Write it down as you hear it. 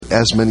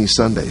as many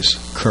Sundays.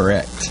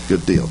 Correct.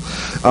 Good deal.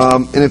 All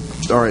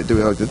right, do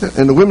we like that?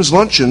 And the women's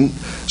luncheon,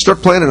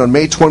 start planning on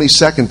May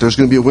 22nd. There's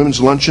going to be a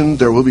women's luncheon.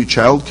 There will be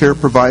child care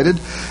provided,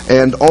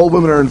 and all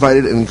women are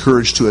invited and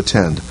encouraged to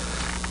attend.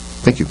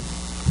 Thank you.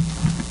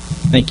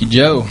 Thank you,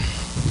 Joe.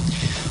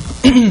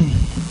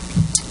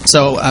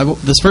 So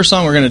this first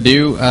song we're going to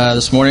do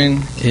this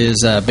morning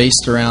is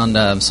based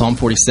around Psalm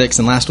 46.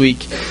 And last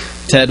week,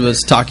 Ted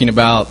was talking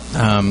about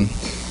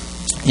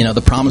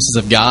the promises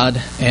of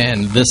God,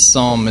 and this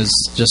psalm is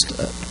just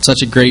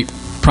such a great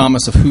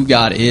promise of who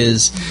God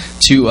is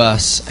to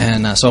us.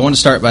 And so I want to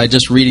start by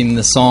just reading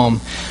the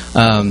psalm.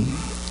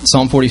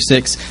 Psalm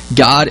 46,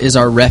 God is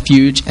our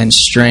refuge and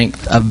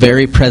strength, a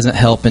very present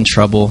help in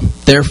trouble.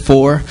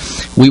 Therefore,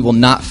 we will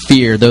not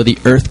fear, though the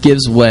earth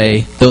gives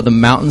way, though the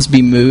mountains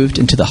be moved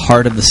into the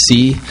heart of the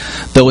sea,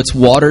 though its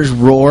waters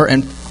roar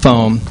and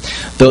foam,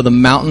 though the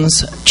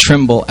mountains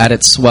tremble at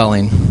its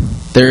swelling.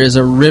 There is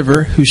a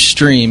river whose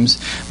streams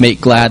make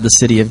glad the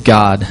city of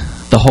God,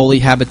 the holy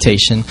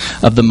habitation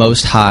of the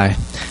Most High.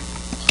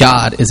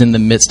 God is in the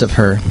midst of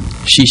her.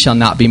 She shall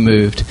not be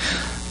moved.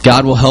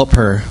 God will help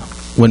her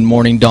when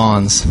morning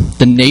dawns.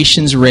 The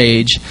nations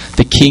rage,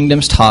 the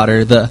kingdoms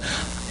totter,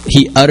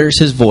 he utters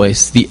his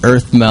voice, the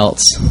earth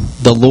melts.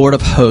 The Lord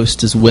of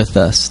hosts is with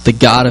us. The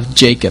God of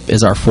Jacob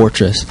is our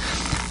fortress.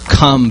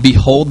 Come,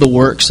 behold the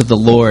works of the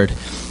Lord,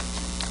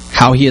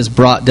 how he has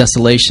brought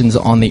desolations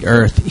on the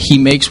earth. He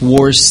makes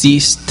wars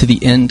cease to the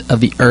end of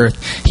the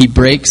earth. He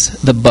breaks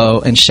the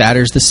bow and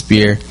shatters the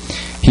spear.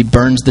 He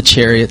burns the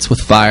chariots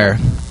with fire.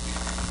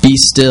 Be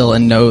still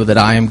and know that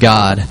I am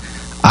God.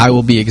 I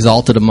will be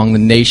exalted among the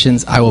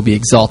nations. I will be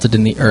exalted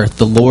in the earth.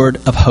 The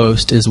Lord of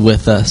hosts is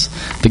with us.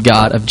 The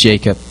God of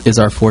Jacob is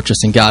our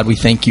fortress. And God, we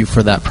thank you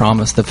for that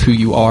promise of who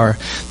you are,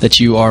 that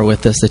you are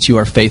with us, that you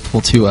are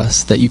faithful to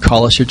us, that you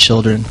call us your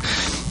children,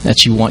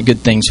 that you want good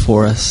things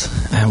for us.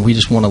 And we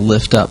just want to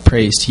lift up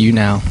praise to you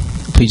now.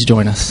 Please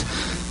join us.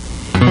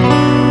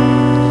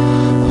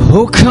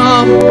 Oh,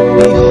 come,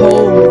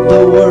 behold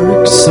the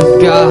works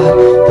of God,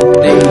 the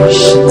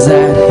nations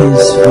at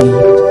his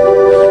feet.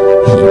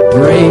 He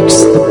breaks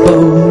the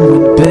bow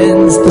and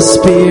bends the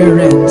spear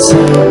and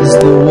tells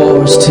the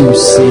wars to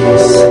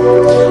cease.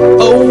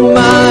 O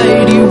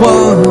mighty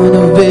one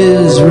of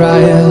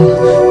Israel,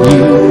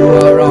 you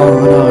are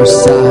on our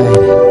side.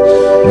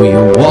 We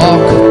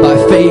walk by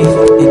faith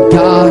in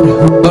God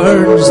who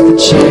burns the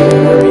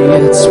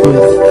chariots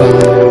with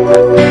fire.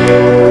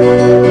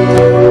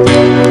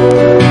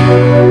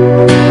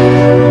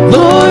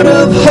 Lord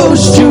of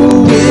hosts,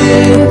 you're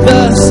with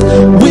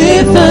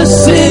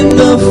us in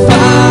the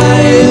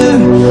fire,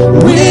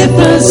 with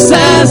us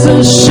as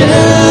a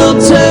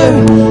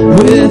shelter,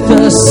 with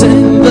us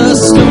in the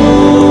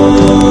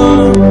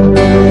storm.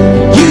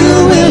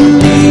 You will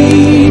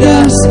lead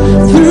us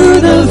through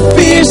the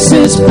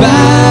fiercest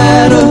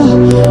battle.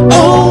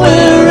 Oh,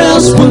 where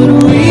else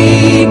would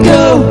we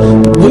go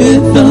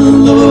with the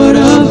Lord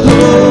of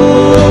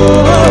hosts?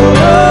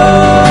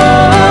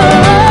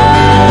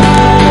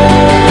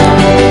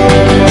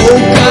 Oh,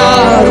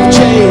 God of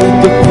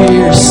Jacob,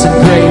 fierce and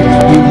great,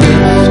 you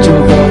lift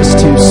your voice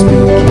to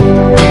speak.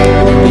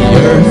 The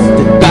earth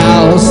that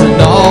bows and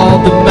all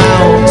the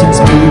mountains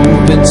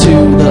move into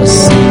the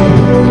sea.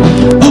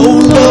 Oh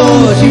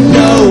Lord, you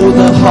know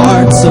the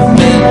hearts of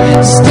men,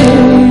 and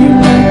still you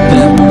let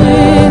them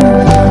win.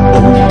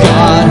 Oh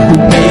God, who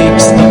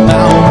makes the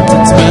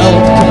mountains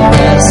melt, can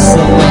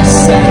wrestle us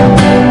and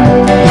win.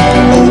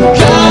 Oh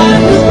God,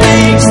 who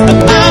makes the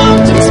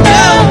mountains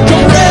melt,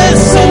 can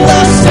wrestle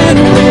us and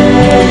win.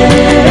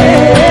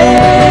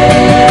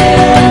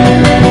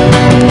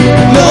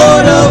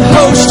 Lord of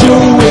hosts,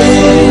 you're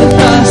with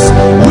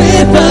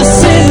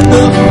us in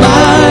the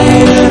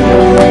fire,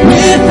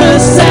 with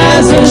us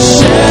as a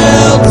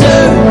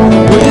shelter,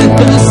 with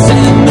us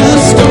in the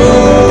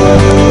storm.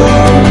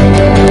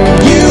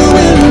 You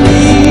will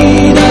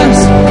lead us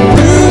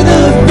through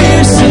the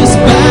fiercest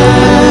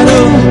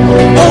battle.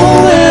 Oh,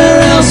 where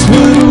else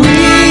would we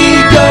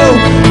go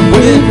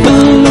with the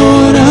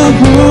Lord of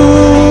hosts?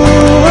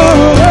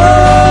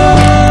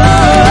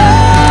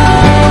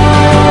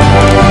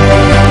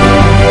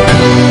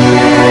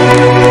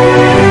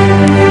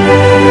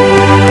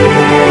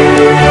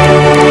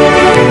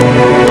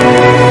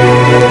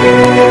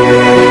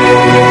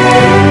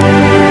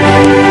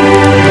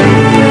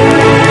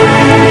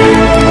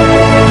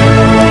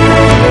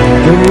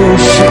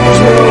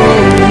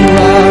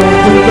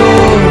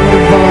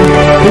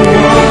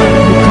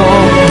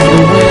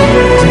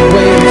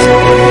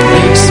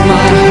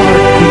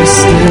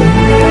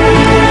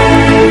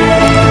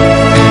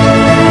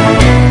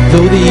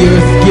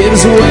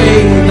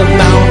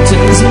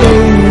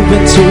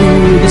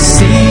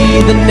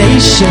 The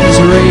nations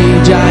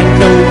rage, I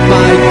know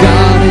my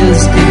God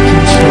is in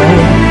control.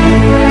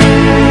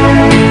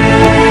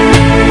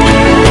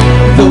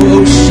 The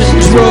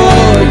oceans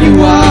roar, you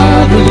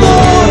are the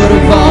Lord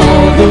of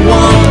all, the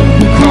one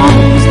who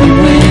calms the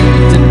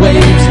wind and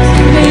waves,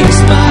 makes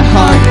my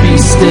heart be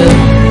still.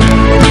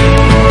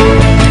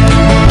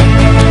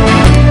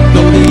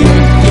 Though the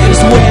earth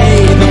gives way,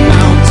 the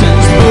mountains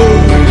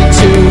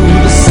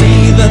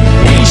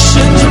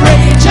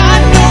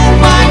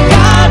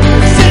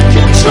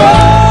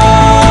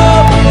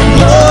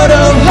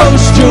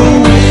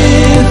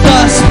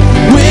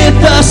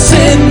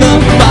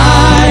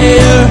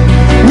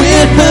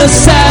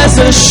us as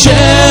a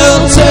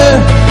shelter,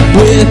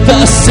 with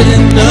us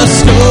in the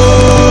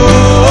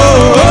storm.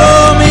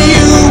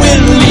 You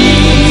will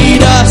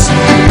lead us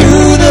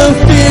through the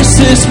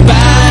fiercest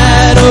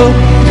battle.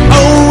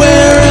 Oh,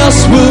 where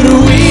else would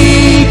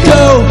we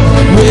go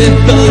with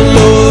the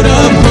Lord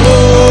of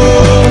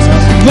hosts?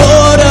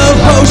 Lord of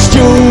hosts,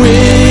 you're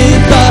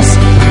with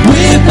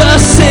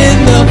us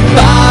in the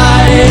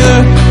fire,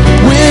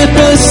 with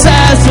us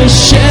as a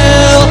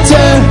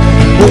shelter,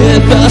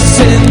 with us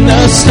in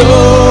the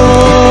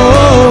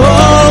storm.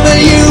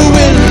 You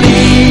will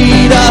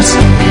lead us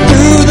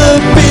through the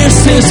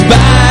fiercest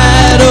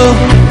battle.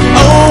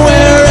 Oh,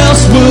 where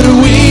else would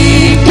we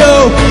go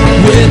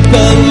with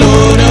the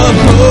Lord of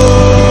hosts?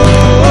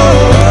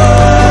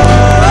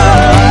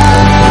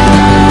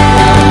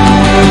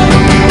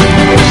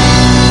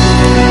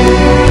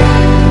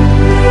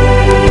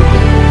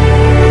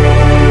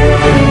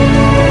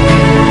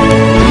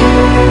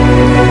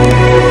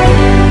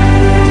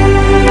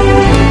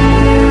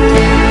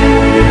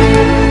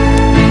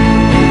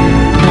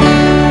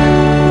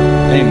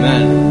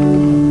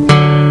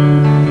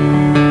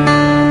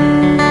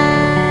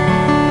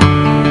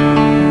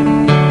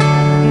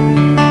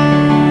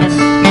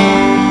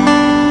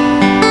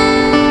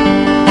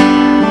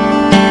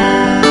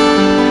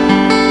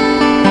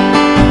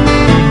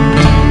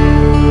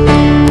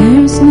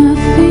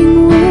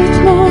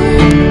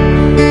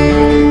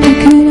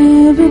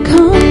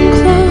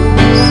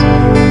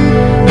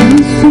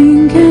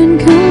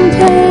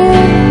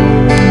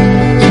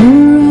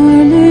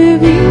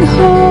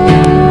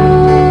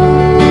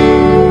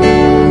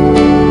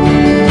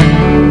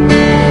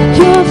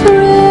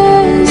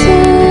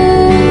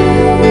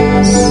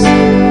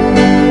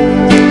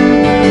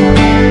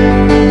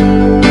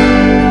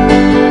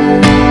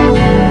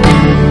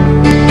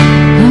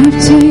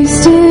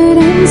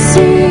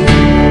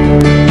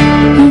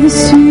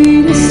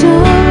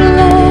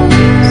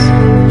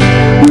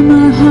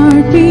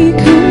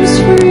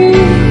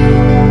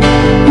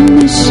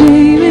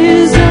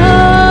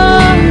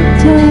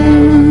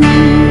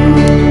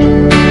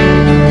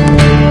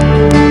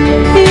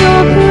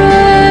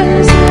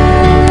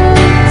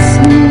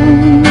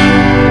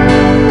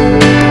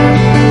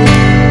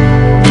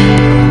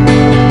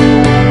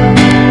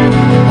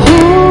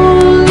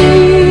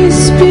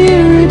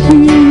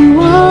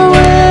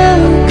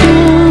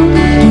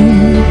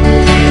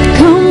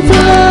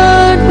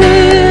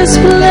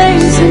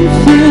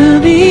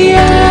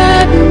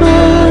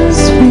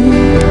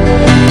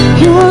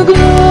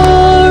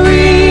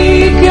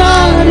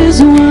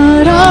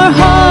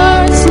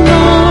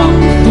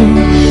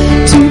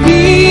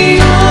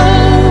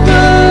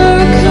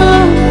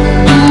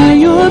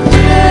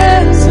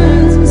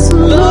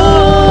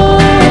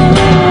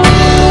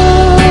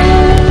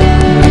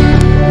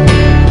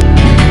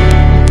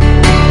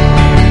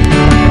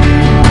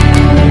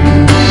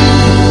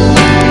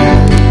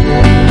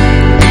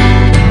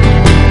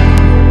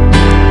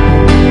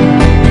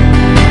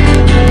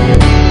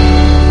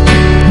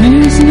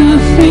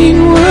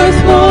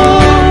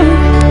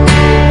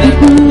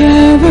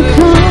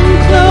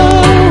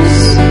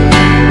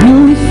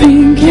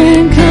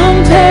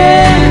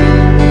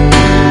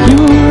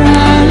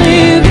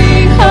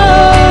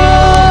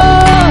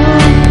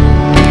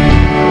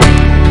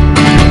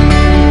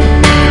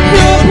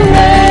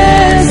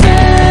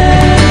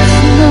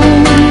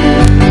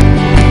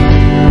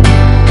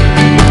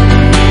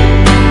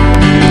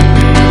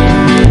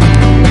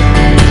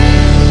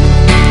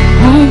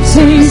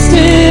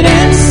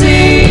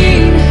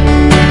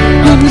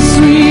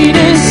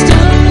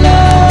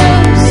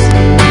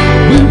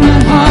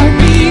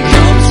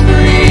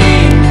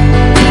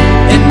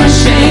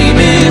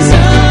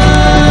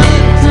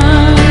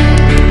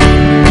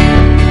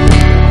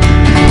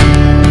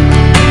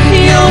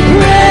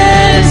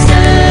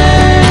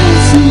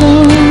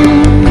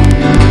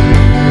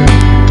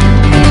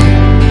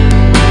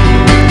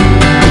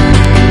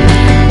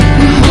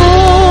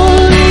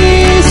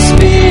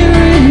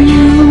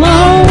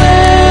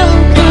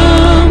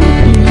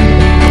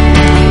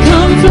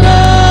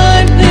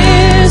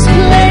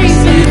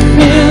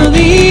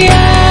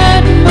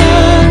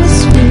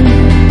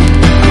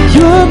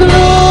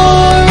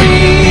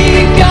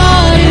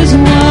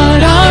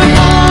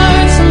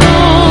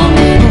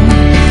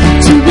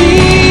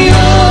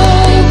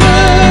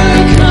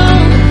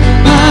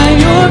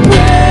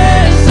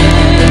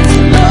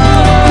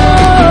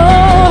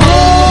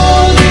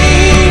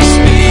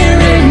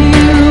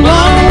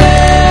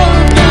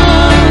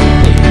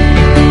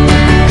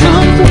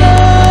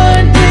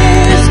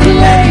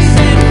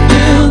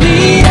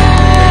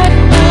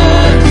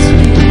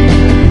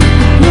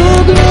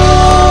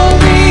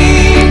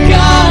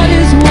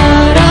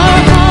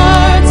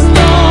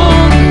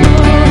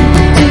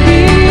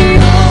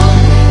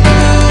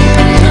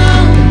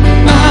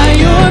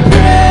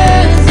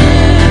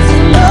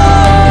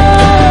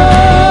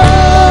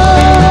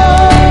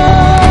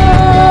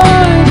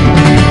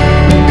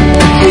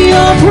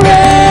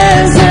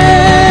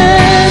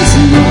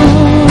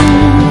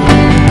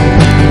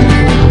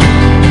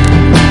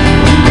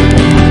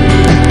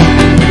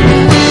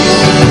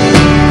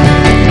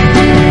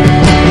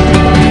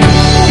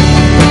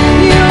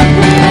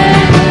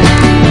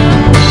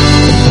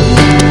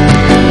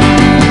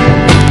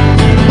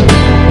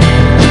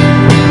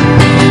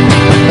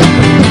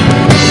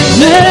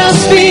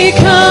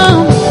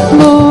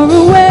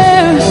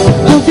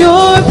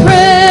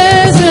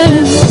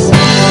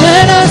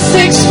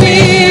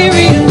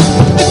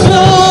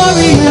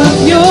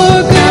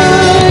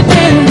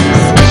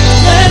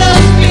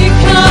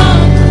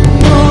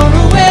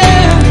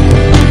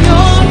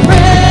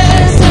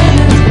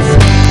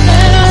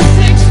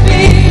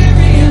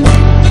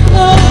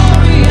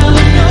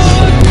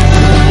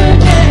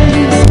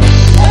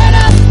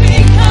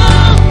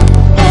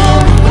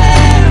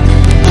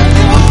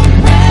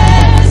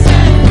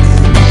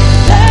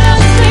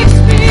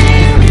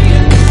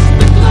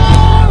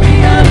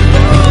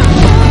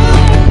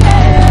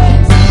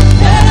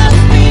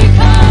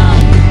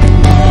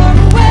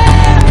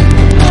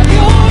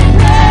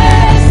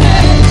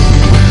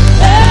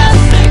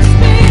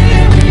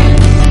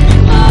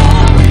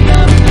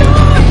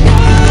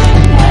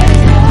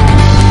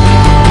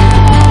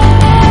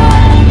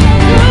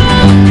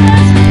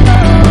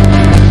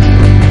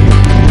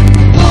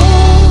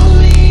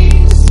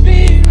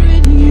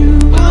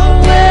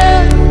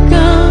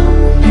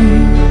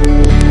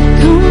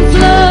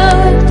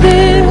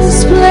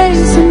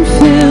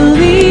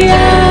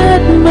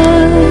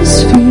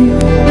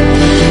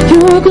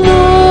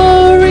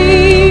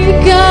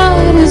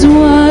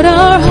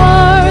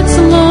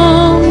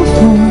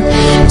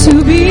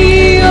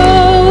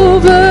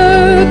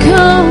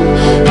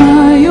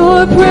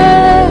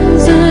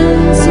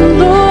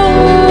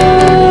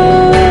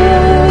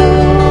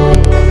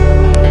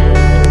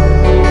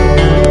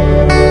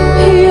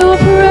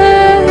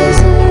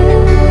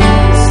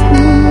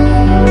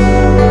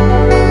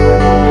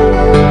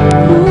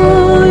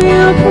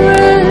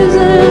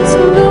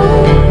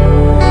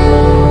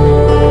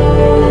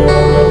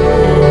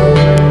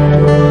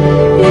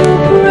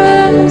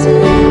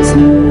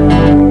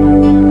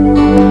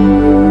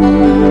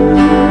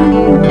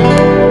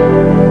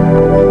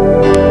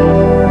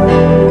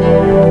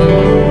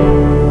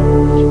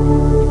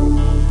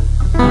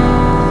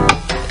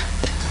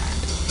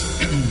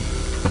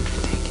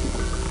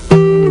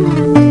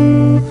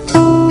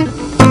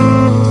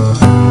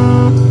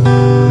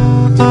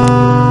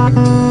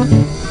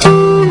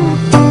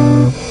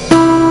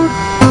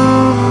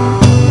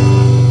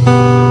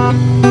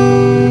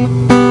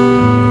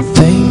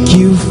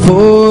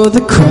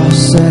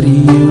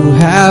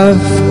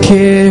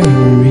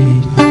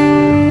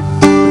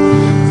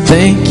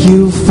 Thank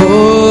you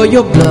for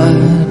your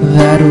blood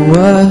that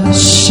was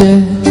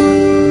shed.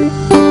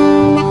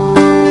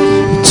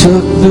 You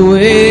took the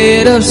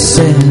weight of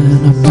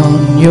sin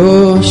upon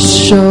your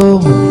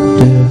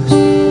shoulders.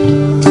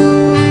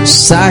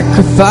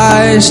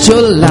 Sacrificed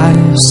your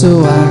life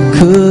so I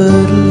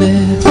could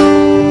live.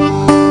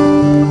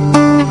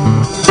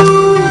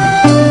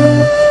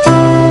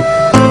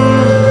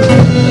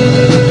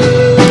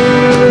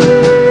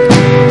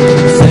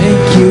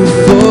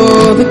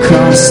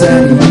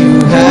 That you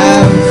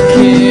have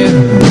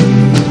given.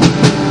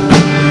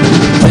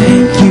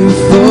 Thank you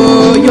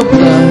for your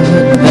blood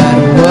that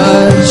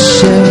was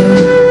shed.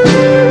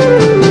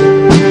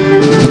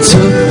 You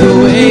took the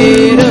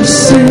weight of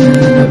sin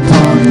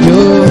upon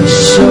your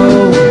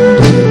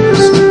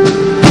shoulders.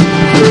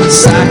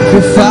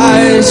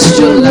 Sacrificed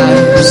your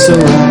life so I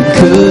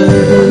could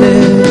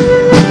live.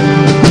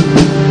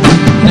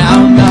 Now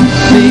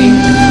nothing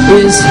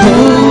is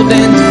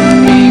holding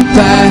me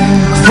back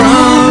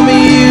from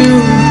you,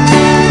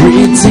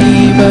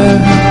 Redeemer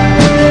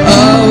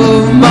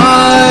of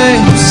my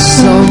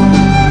soul.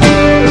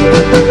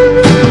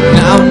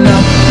 Now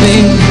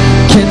nothing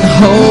can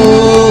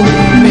hold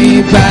me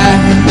back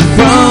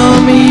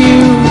from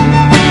you.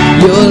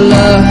 Your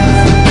love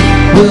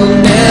will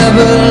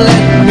never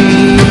let me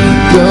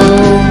go.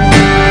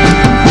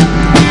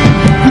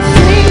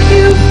 Thank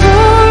you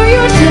for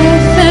your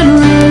death and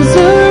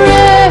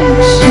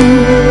resurrection.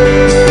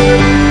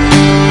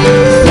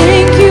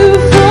 Thank you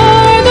for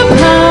the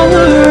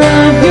power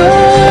of your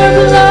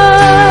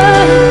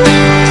blood.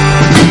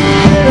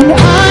 And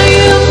I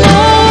am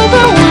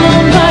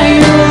overwhelmed by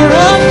your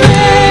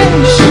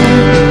affection,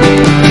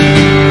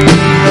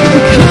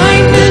 the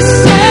kindness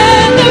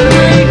and the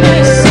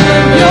greatness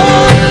of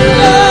your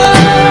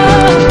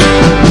love.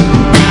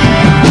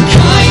 The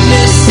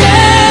kindness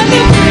and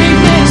the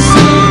greatness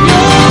of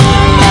your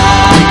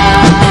love.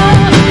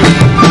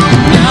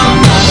 Now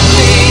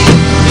nothing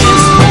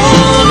is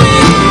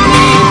holding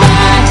me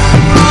back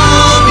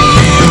from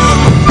you,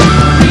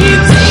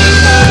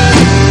 Redeemer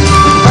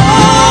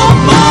of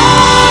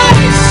my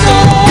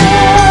soul.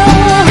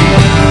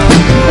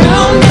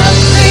 Now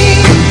nothing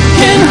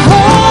can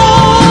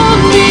hold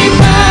me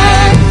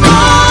back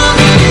from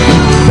you.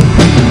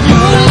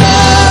 Your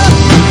love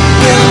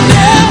will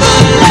never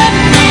let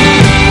me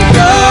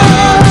go.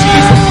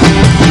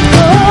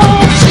 Oh,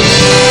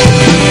 Jesus,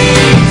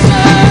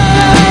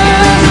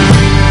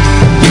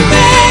 you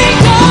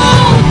make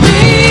all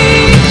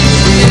things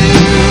new.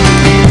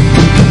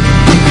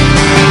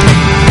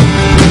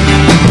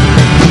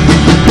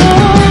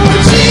 Oh,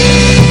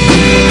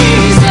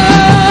 Jesus,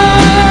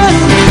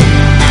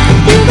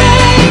 you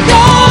make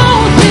all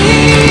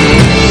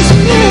things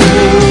new.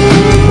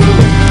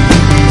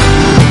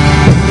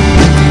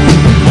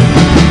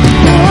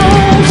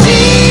 Oh,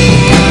 Jesus,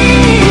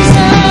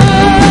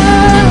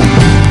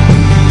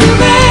 you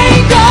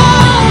make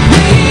all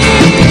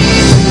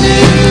things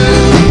new.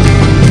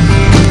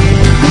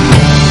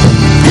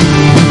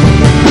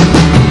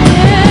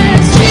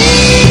 Yes,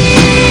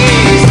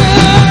 Jesus,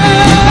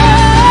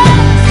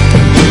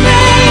 you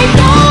make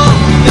all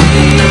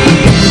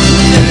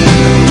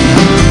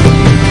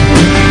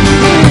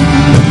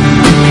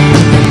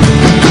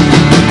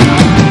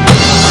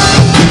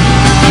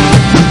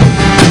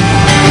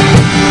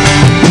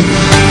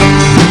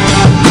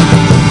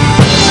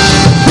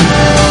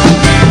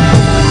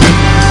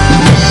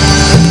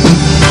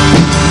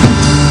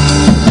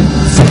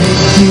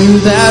Thank you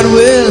that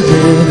we're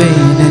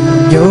living in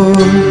your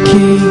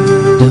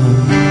kingdom.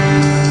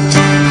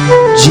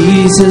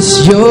 Jesus,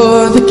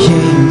 you're the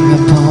King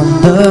upon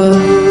the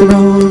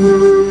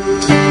throne.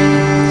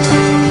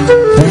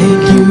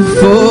 Thank you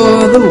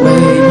for the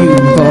way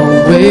you've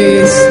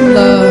always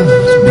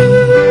loved me.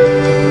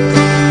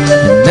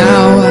 And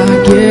now I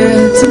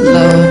get to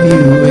love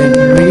you in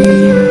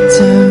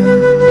return.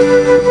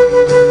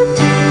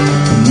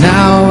 And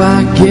now I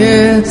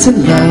get to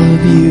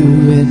love you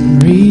in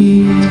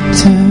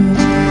return.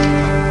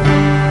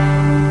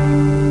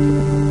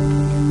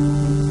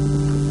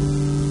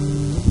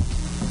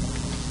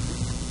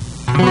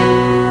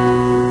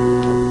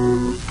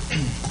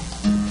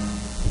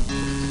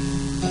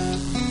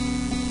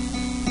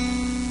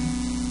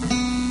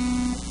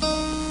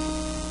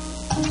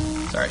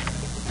 Sorry.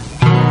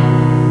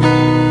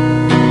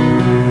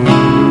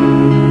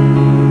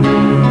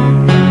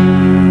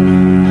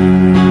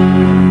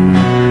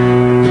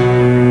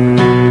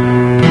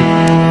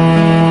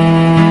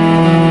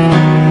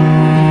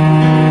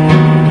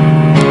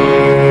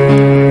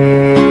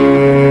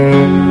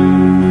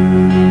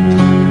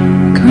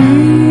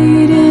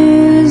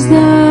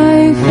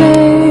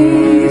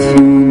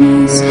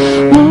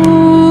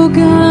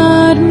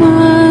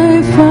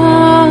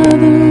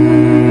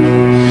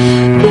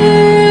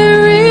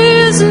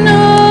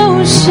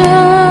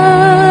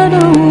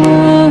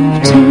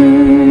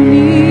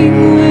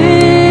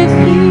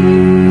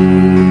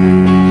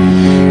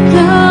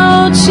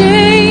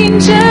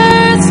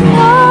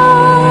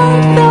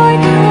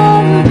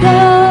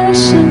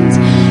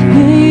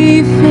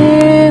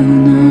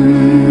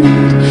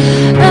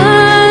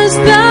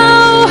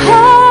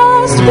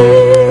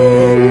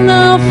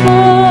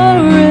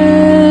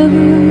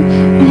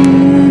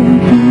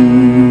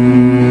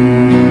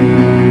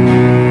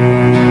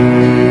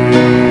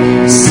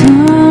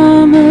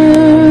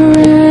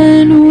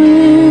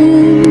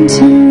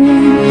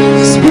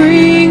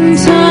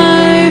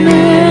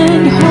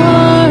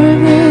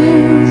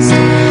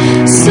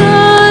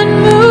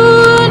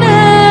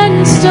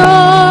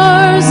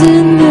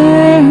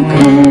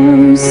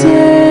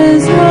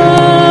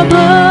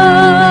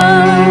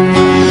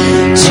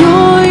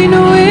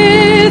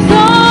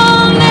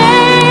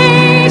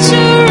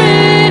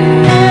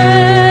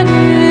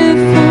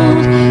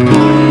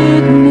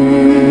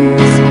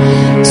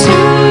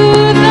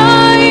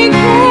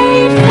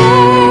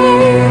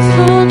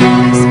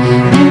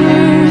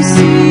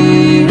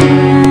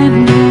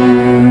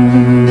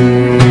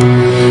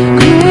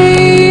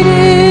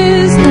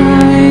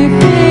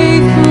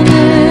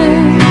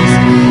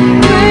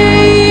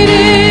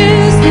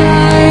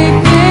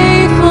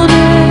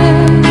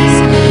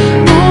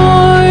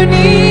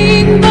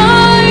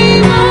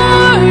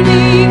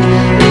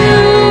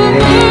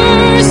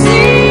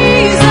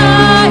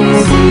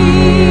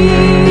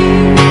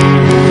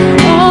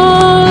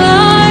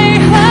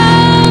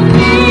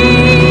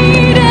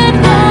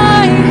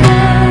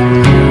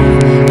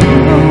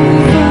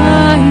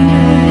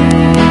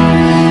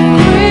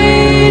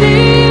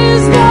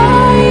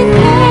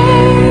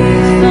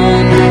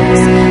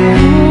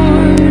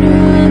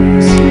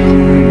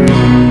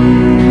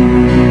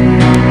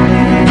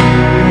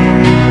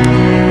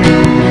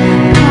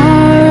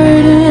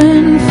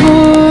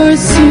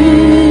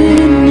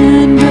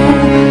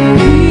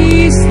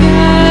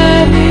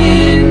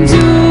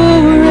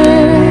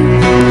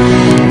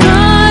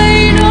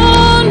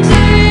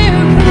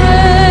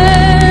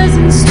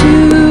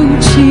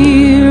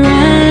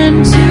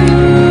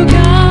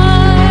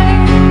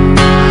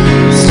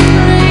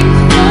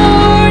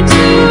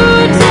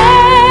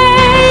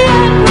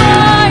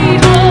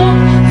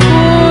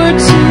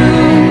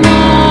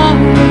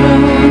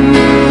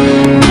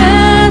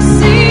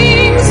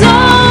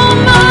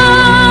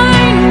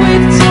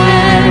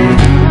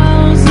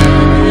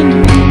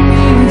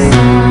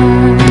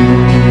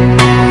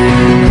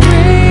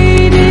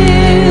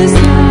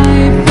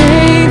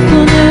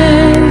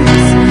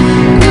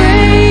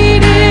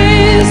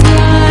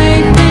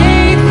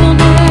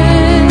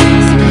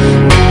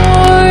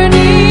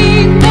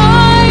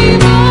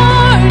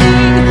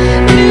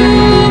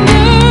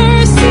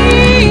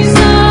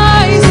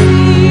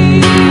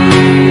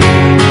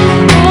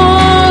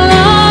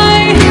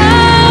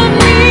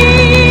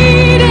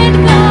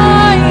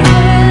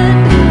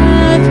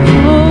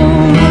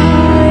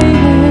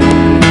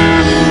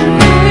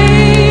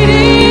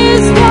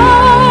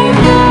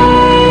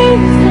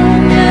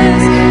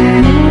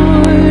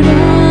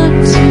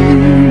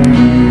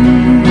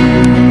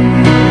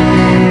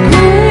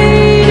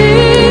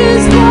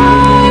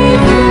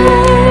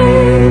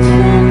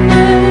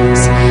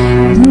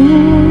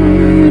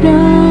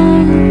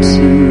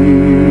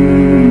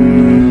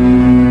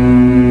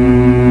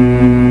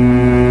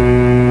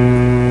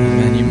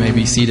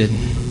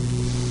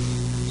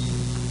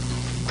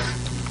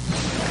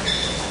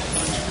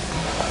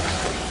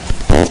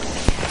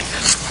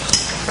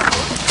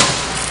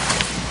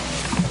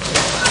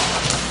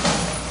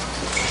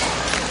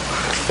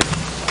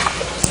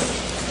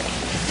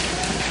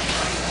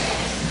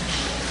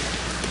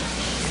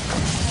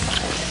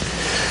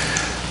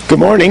 Good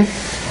morning.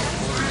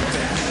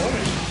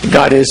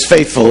 God is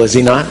faithful, is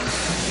He not?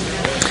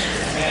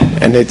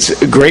 And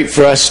it's great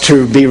for us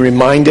to be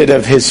reminded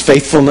of His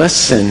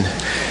faithfulness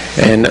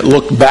and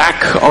look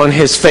back on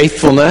His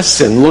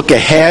faithfulness and look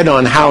ahead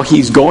on how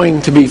He's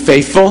going to be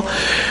faithful.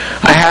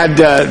 I had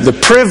the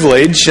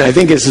privilege, I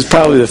think this is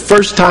probably the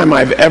first time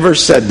I've ever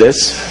said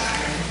this,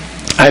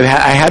 I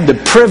had the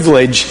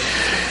privilege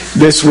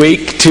this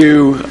week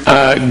to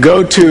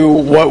go to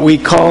what we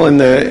call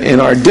in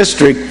our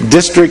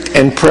district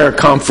and prayer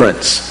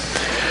conference.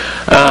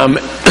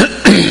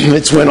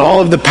 It's when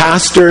all of the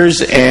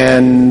pastors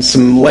and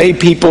some lay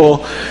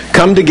people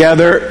come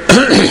together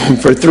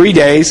for 3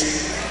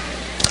 days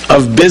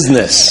of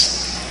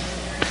business.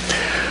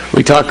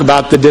 We talk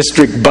about the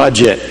district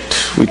budget.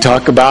 We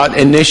talk about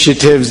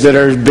initiatives that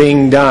are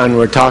being done.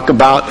 We talk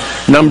about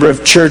number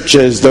of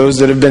churches, those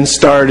that have been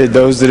started,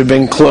 those that have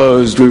been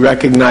closed. We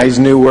recognize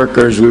new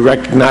workers. We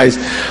recognize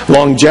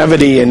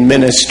longevity in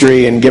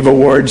ministry and give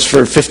awards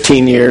for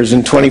 15 years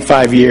and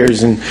 25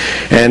 years and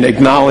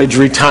acknowledge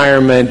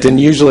retirement. And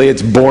usually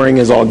it's boring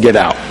as all get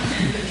out.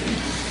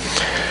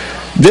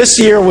 This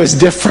year was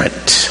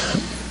different.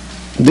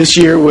 This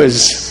year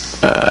was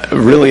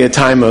really a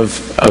time of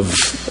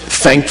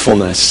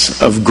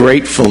thankfulness, of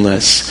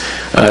gratefulness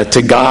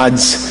to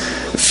God's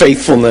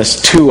faithfulness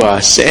to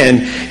us.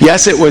 And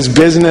yes, it was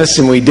business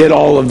and we did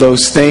all of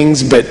those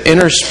things, but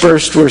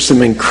interspersed were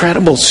some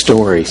incredible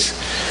stories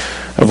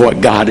of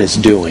what God is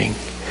doing.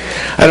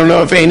 I don't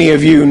know if any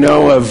of you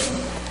know of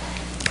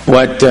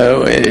what,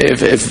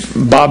 if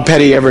Bob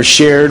Petty ever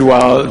shared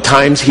while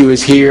times he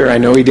was here, I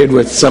know he did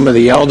with some of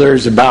the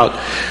elders about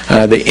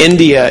the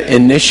India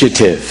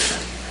initiative.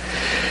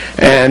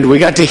 And we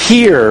got to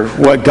hear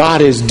what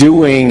God is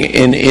doing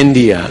in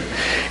India.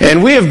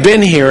 And we've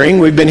been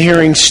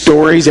hearing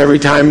stories every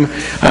time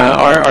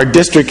our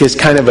district has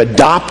kind of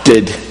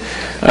adopted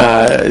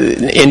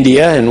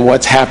India and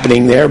what's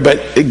happening there.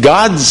 But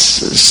God's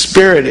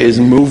Spirit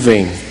is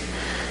moving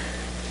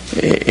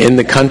in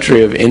the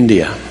country of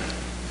India.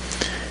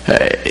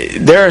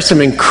 There are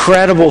some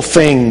incredible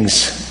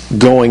things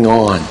going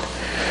on.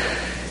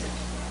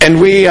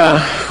 And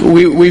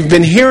we've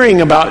been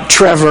hearing about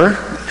Trevor,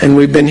 and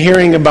we've been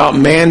hearing about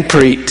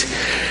Manpreet,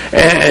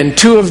 and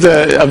two of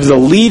the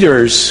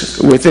leaders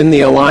within the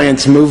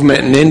Alliance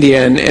movement in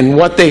India and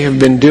what they have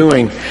been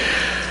doing.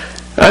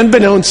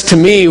 Unbeknownst to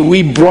me,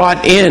 we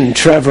brought in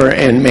Trevor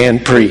and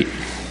Manpreet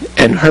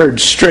and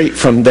heard straight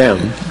from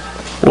them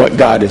what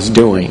God is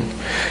doing.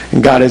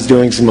 And God is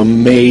doing some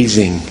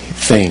amazing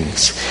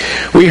things.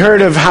 We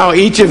heard of how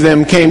each of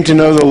them came to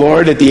know the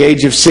Lord at the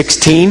age of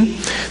 16.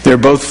 They're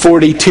both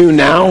 42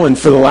 now, and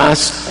for the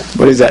last,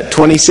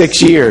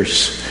 26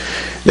 years,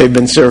 they've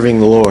been serving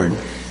the Lord.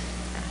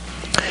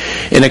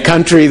 In a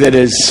country that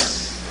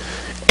is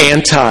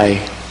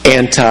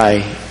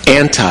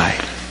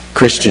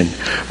anti-Christian.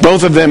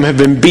 Both of them have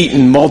been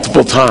beaten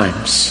multiple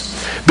times.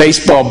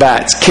 Baseball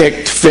bats,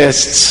 kicked,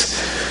 fists,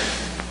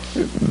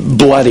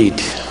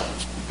 bloodied,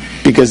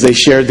 because they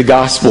shared the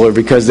gospel or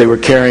because they were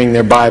carrying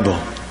their Bible.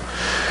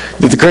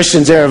 That the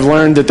Christians there have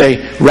learned that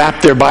they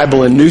wrap their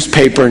Bible in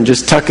newspaper and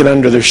just tuck it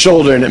under their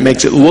shoulder, and it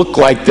makes it look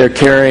like they're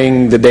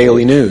carrying the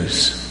daily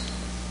news.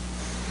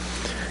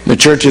 The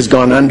church has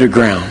gone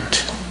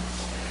underground.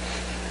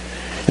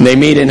 And they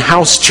meet in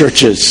house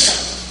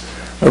churches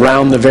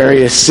around the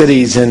various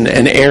cities and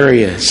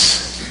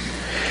areas.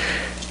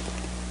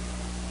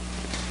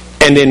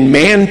 And in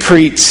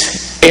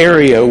Manpreet's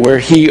area, where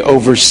he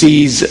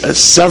oversees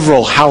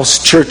several house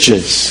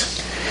churches,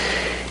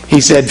 he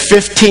said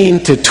 15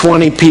 to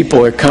 20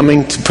 people are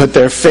coming to put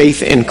their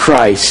faith in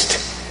Christ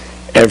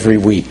every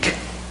week.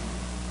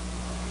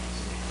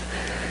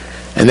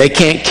 And they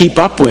can't keep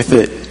up with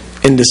it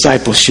in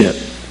discipleship.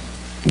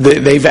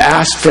 They've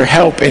asked for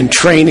help in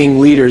training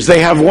leaders.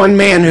 They have one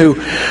man who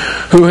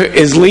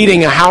is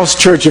leading a house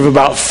church of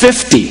about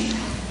 50,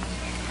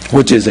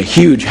 which is a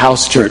huge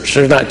house church.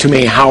 There's not too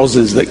many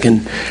houses that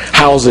can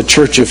house a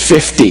church of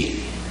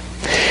 50.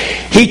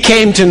 He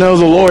came to know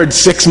the Lord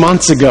 6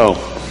 months ago.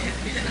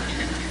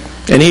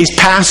 And he's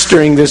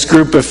pastoring this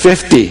group of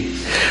 50.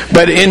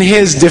 But in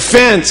his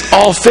defense,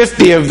 all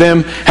 50 of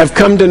them have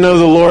come to know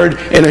the Lord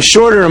in a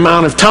shorter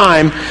amount of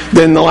time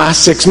than the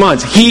last 6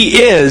 months.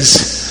 He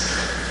is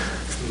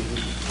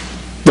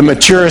the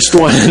maturest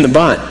one in the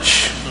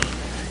bunch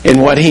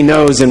in what he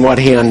knows and what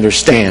he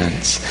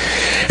understands.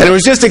 And it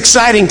was just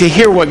exciting to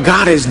hear what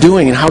God is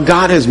doing and how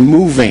God is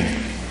moving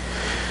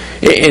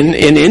in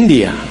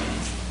India.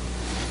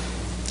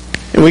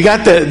 And we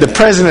got the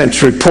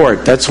president's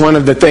report. That's one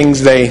of the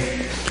things they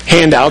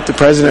hand out. The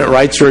president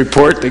writes a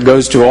report that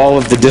goes to all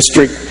of the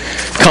district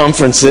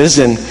conferences,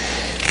 and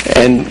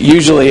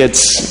usually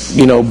it's,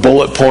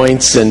 bullet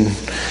points and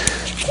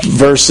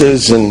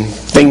verses and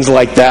things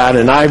like that.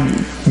 And I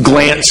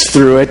glanced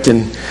through it,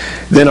 and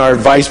then our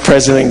vice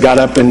president got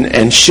up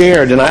and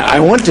shared. And I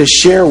want to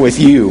share with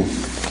you,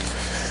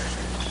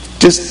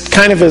 just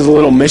kind of as a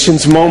little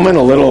missions moment,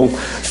 a little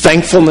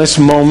thankfulness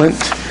moment,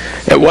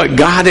 at what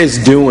God is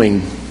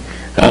doing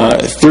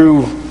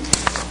through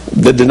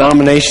the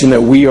denomination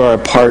that we are a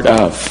part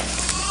of.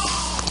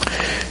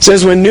 It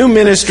says, when new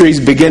ministries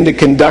begin to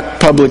conduct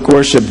public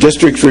worship,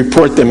 districts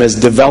report them as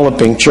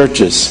developing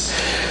churches.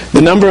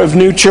 The number of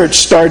new church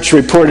starts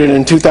reported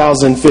in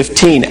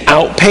 2015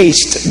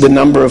 outpaced the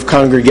number of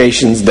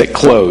congregations that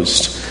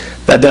closed.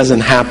 That doesn't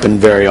happen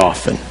very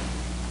often,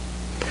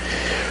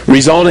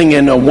 resulting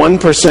in a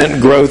 1%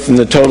 growth in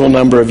the total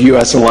number of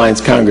U.S. Alliance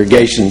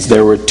congregations.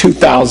 There were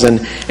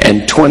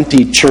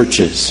 2,020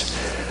 churches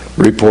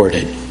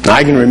reported. Now,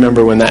 I can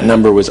remember when that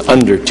number was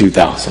under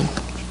 2,000.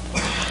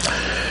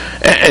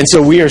 And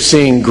so we are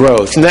seeing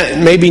growth. And that,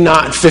 maybe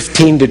not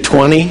 15 to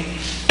 20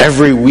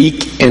 every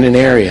week in an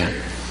area.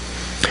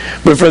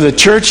 But for the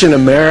church in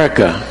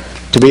America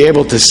to be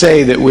able to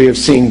say that we have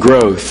seen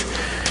growth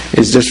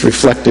is just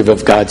reflective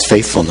of God's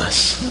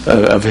faithfulness,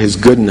 of His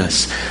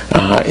goodness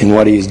in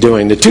what He's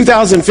doing. The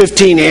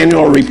 2015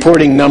 annual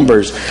reporting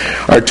numbers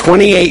are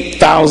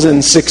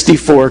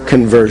 28,064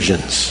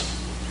 conversions.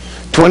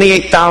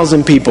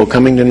 28,000 people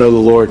coming to know the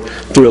Lord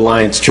through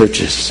Alliance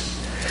churches.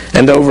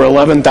 And over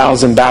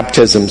 11,000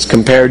 baptisms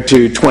compared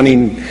to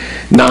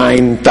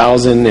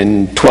 29,000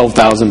 and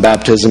 12,000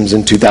 baptisms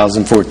in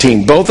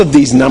 2014. Both of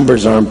these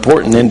numbers are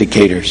important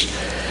indicators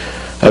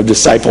of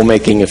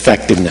disciple-making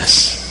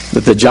effectiveness.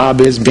 That the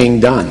job is being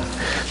done.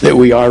 That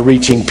we are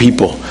reaching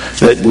people.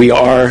 That we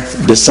are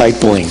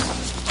discipling.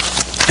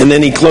 And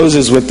then he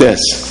closes with this.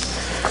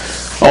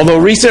 Although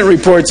recent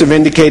reports have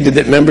indicated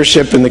that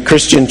membership in the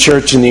Christian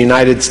church in the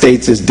United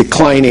States is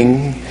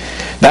declining,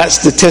 that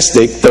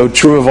statistic, though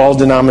true of all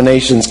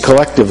denominations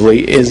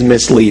collectively, is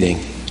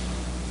misleading.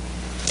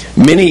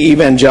 Many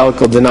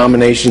evangelical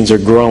denominations are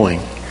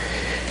growing,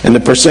 and the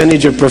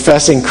percentage of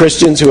professing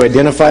Christians who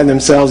identify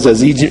themselves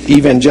as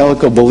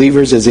evangelical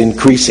believers is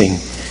increasing.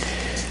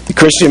 The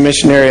Christian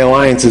Missionary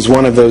Alliance is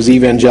one of those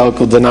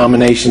evangelical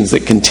denominations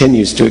that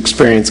continues to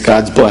experience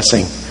God's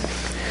blessing.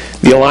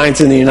 The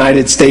Alliance in the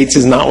United States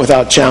is not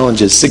without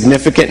challenges.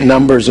 Significant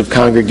numbers of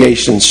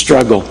congregations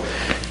struggle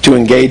to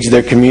engage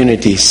their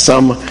communities.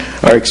 Some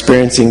are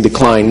experiencing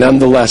decline.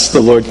 Nonetheless,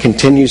 the Lord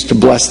continues to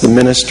bless the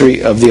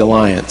ministry of the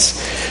Alliance.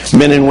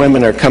 Men and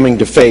women are coming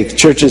to faith.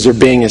 Churches are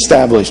being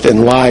established,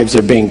 and lives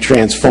are being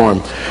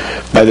transformed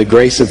by the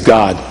grace of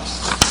God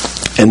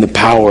and the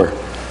power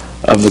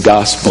of the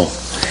gospel.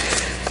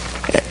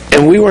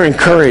 And we were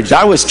encouraged.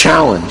 I was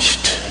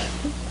challenged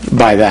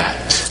by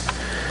that.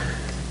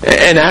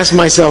 And asked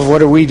myself,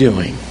 what are we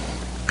doing?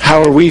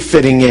 How are we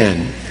fitting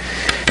in?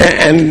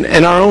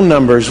 And our own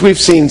numbers, we've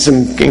seen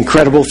some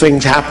incredible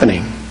things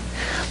happening.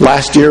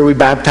 Last year we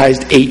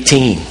baptized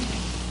 18.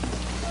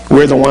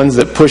 We're the ones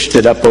that pushed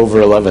it up over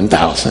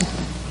 11,000.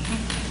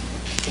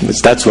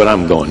 That's what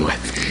I'm going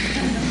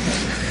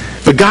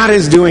with. But God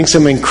is doing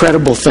some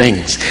incredible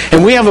things.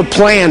 And we have a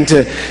plan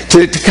to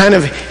kind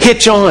of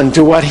hitch on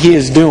to what He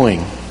is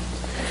doing.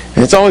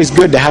 And it's always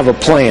good to have a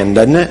plan,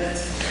 doesn't it?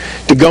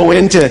 To go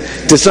into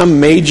some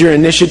major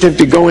initiative,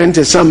 to go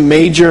into some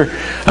major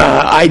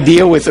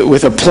idea with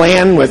a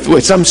plan,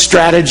 with some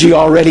strategy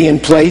already in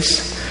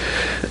place.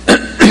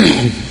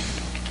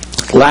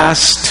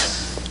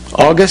 Last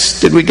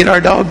August, did we get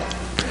our dog?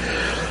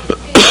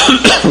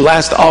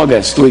 Last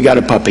August, we got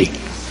a puppy.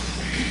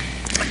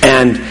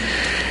 And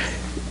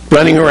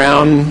running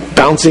around,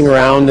 bouncing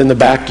around in the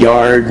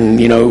backyard, and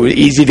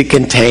easy to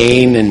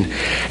contain.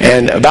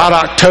 And about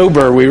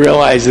October, we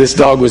realized this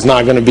dog was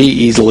not going to be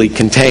easily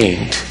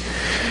contained.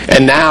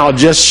 And now,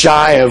 just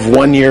shy of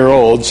 1 year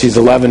old, she's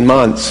 11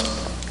 months.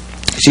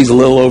 She's a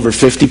little over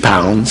 50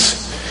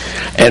 pounds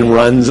and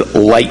runs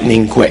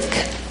lightning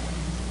quick.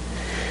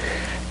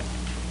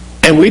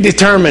 And we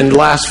determined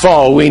last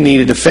fall we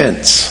needed a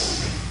fence.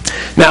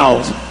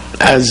 Now,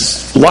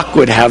 as luck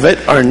would have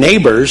it, our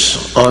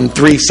neighbors on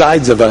 3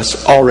 sides of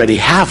us already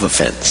have a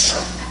fence.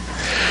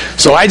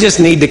 So I just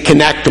need to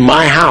connect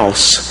my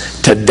house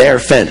to their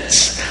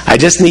fence. I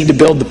just need to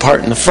build the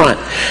part in the front.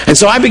 And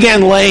so I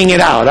began laying it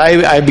out.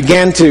 I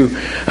began to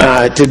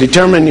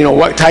determine,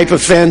 what type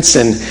of fence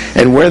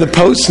and where the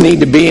posts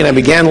need to be. And I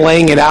began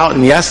laying it out.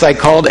 And yes, I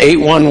called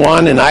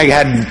 811, and I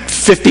had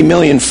 50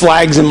 million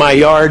flags in my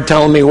yard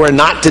telling me where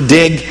not to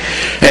dig.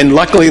 And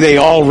luckily they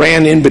all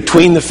ran in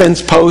between the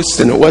fence posts,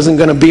 and it wasn't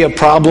going to be a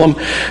problem.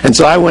 And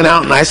so I went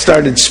out and I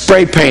started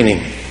spray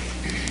painting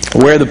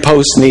where the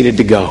posts needed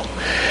to go.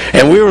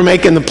 And we were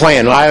making the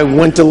plan. I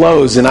went to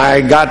Lowe's and I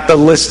got the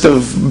list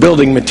of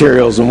building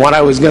materials and what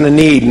I was going to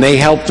need, and they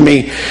helped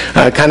me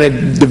kind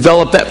of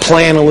develop that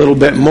plan a little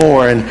bit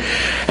more. And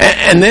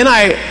then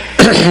I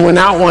went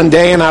out one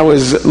day and I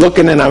was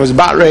looking, and I was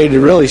about ready to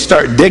really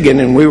start digging,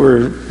 and we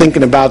were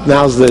thinking about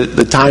now's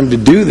the time to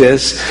do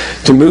this,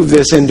 to move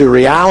this into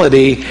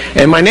reality.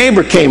 And my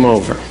neighbor came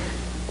over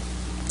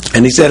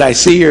and he said, I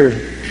see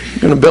you're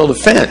going to build a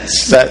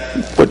fence. Is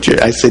that what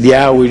I said,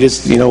 yeah, we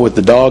just, with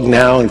the dog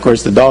now. And of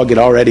course the dog had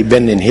already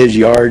been in his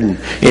yard and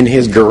in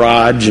his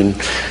garage and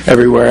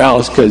everywhere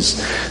else,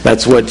 because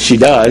that's what she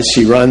does.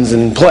 She runs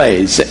and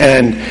plays.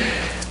 And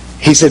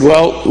he said,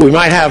 well, we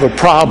might have a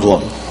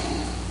problem.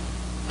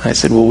 I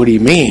said, well, what do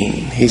you mean?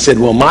 He said,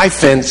 well, my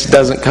fence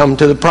doesn't come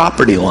to the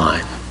property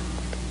line.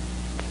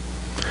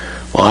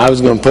 Well, I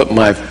was going to put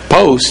my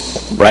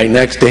post right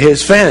next to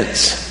his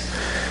fence.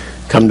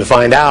 Come to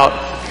find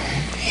out,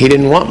 he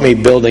didn't want me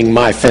building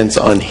my fence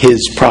on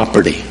his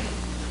property.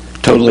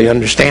 Totally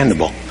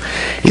understandable.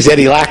 He said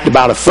he lacked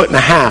about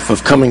 1.5 feet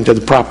of coming to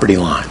the property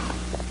line.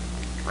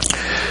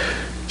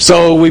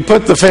 So we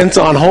put the fence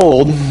on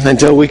hold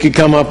until we could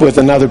come up with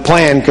another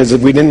plan, because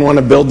we didn't want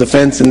to build the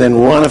fence and then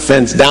run a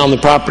fence down the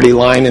property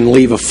line and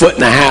leave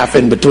 1.5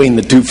 feet in between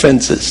the two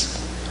fences.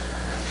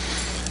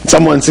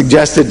 Someone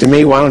suggested to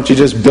me, why don't you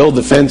just build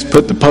the fence,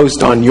 put the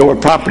post on your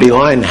property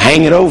line, and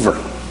hang it over?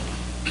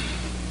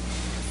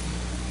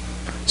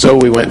 So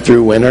we went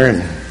through winter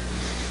and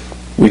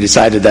we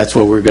decided that's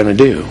what we're going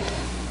to do.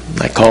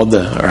 I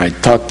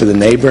talked to the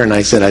neighbor and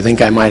I said, I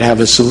think I might have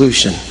a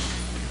solution.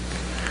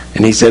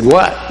 And he said,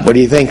 what? What are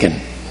you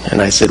thinking?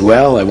 And I said,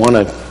 well, I want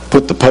to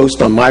put the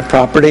post on my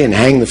property and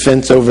hang the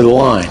fence over the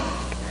line.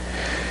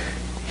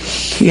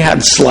 He had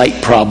a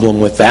slight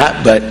problem with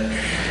that, but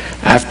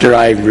after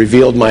I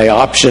revealed my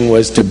option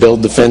was to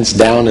build the fence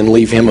down and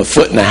leave him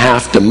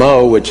 1.5 feet to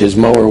mow, which his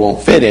mower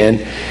won't fit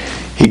in,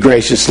 he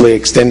graciously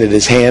extended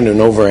his hand, and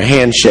over a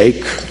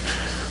handshake,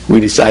 we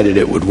decided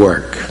it would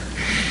work.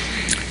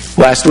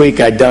 Last week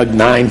I dug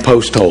 9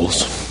 post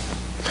holes.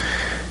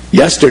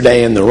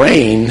 Yesterday in the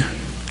rain,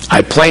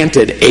 I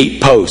planted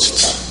 8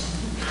 posts.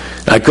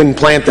 I couldn't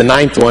plant the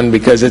 9th one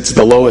because it's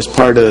the lowest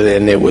part of it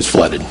and it was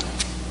flooded.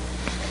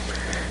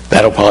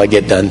 That'll probably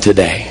get done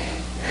today.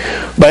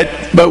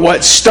 But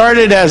what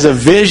started as a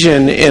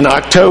vision in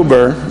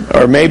October,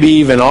 or maybe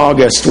even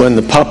August when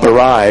the pup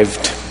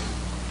arrived,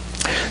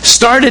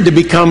 started to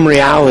become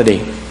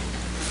reality.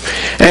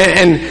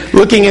 And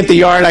looking at the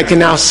yard, I can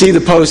now see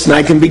the post, and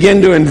I can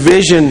begin to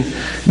envision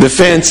the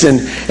fence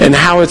and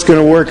how it's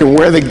going to work and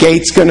where the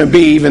gate's going to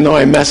be, even though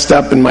I messed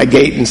up and my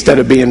gate, instead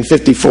of being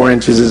 54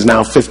 inches, is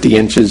now 50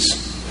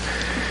 inches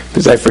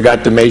because I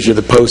forgot to measure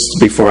the posts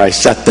before I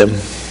set them.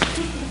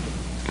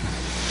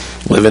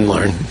 Live and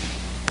learn.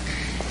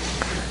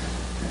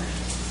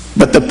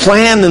 But the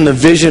plan and the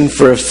vision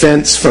for a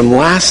fence from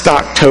last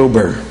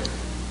October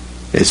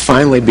is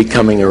finally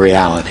becoming a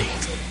reality.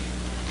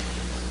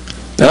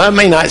 Now, that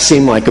may not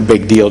seem like a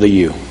big deal to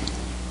you.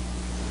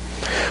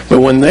 But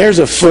when there's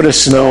a foot of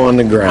snow on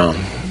the ground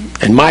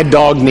and my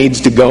dog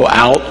needs to go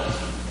out,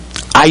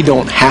 I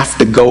don't have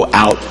to go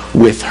out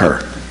with her.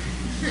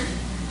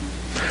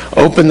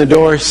 Open the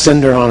door,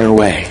 send her on her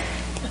way.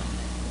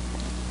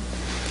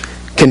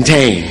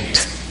 Contained.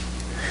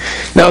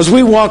 Now, as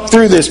we walk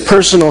through this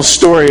personal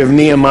story of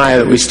Nehemiah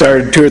that we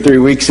started 2 or 3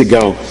 weeks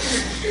ago,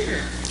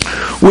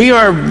 we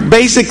are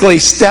basically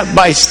step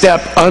by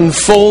step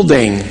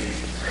unfolding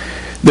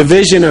the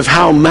vision of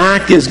how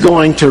Mac is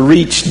going to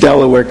reach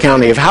Delaware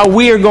County, of how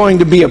we are going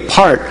to be a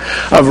part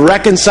of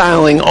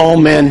reconciling all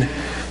men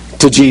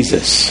to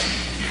Jesus,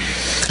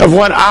 of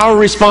what our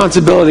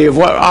responsibility, of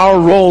what our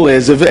role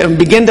is, and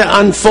begin to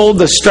unfold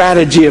the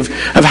strategy of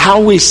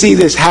how we see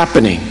this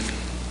happening.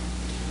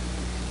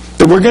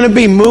 That we're going to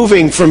be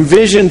moving from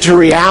vision to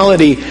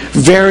reality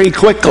very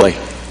quickly.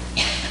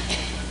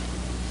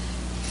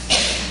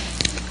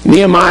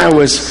 Nehemiah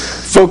was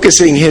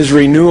focusing his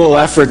renewal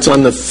efforts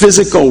on the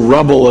physical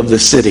rubble of the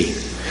city,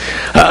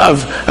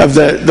 of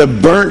the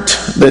burnt,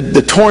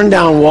 the torn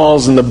down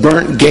walls and the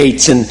burnt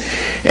gates,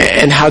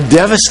 and how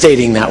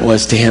devastating that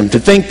was to him, to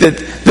think that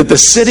the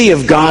city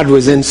of God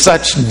was in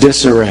such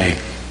disarray.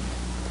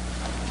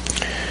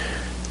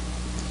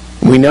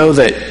 We know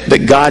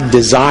that God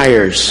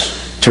desires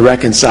to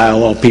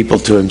reconcile all people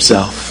to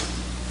himself.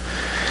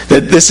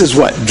 That this is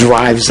what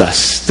drives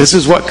us. This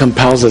is what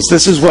compels us.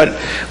 This is what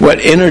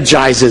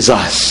energizes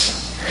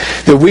us.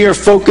 That we are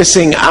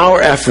focusing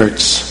our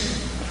efforts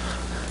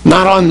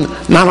not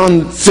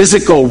on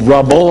physical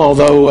rubble,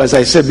 although, as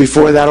I said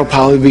before, that'll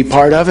probably be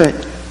part of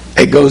it.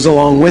 It goes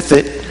along with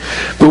it.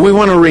 But we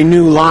want to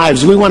renew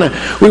lives. We want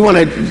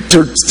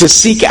to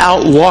seek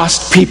out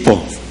lost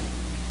people.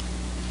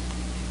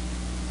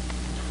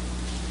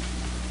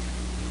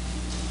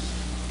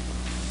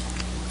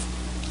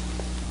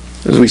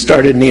 As we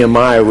started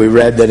Nehemiah, we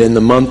read that in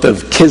the month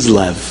of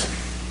Kislev,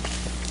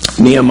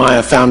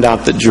 Nehemiah found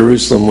out that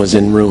Jerusalem was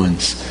in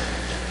ruins,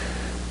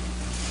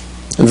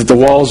 and that the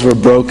walls were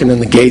broken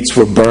and the gates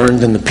were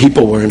burned and the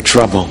people were in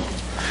trouble.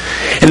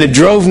 And it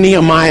drove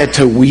Nehemiah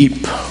to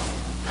weep.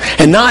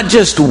 And not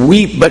just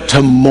weep, but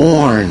to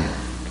mourn.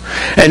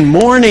 And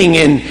mourning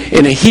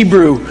in a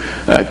Hebrew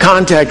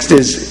context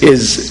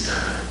is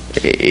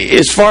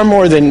far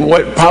more than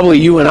what probably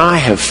you and I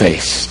have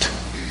faced.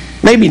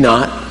 Maybe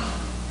not.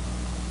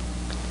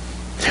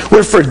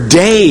 Where for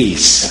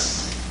days,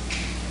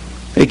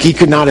 he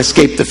could not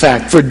escape the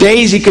fact. For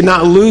days he could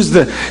not lose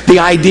the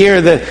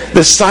idea,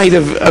 the sight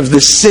of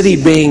the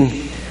city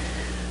being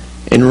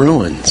in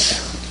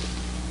ruins.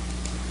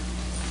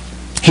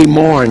 He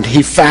mourned,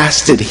 he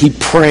fasted, he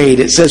prayed.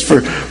 It says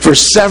for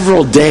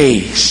several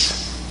days.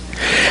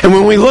 And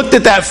when we looked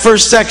at that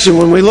first section,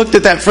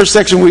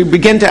 we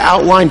began to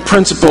outline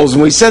principles.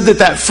 And we said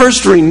that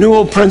first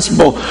renewal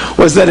principle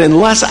was that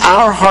unless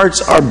our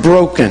hearts are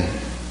broken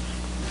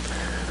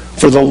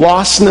for the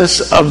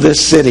lostness of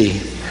this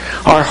city,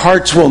 our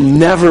hearts will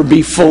never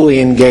be fully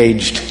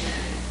engaged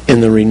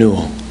in the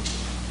renewal.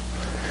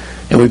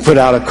 And we put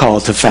out a call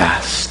to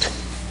fast.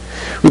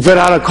 We put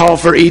out a call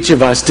for each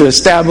of us to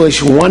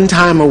establish one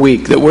time a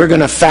week that we're going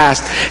to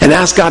fast and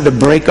ask God to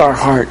break our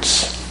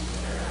hearts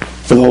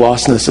for the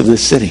lostness of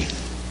this city.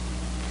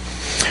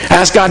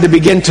 Ask God to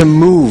begin to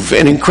move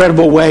in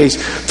incredible ways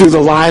through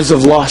the lives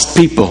of lost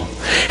people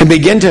and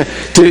begin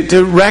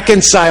to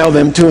reconcile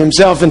them to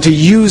Himself and to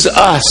use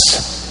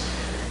us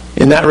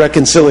in that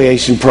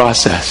reconciliation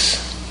process.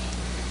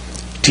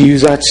 To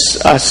use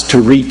us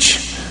to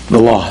reach the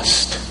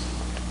lost.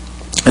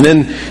 And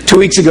then 2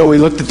 weeks ago we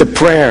looked at the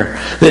prayer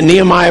that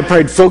Nehemiah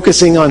prayed,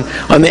 focusing on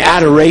the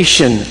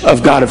adoration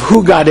of God, of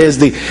who God is,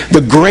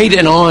 the great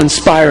and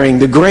awe-inspiring,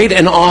 the great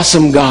and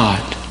awesome God,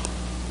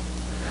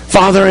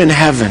 Father in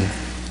heaven.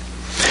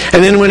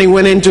 And then when he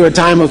went into a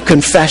time of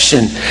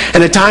confession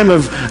and a time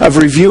of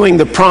reviewing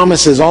the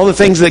promises, all the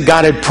things that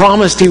God had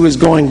promised He was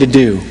going to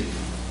do,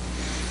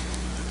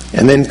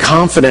 and then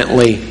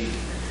confidently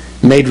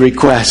made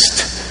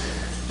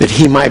request that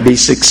he might be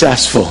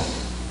successful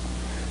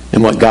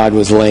in what God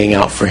was laying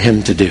out for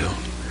him to do.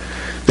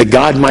 That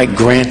God might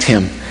grant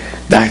him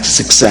that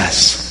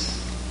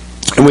success.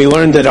 And we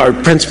learned that our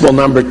principle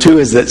number 2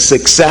 is that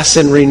success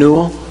in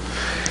renewal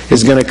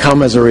is going to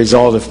come as a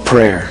result of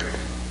prayer.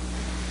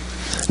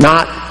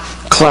 Not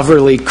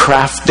cleverly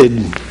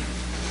crafted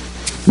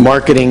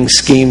marketing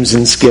schemes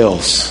and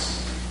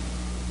skills,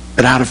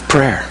 but out of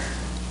prayer.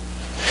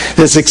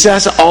 The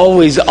success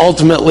always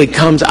ultimately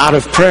comes out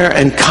of prayer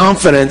and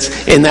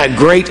confidence in that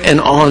great and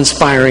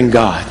awe-inspiring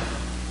God.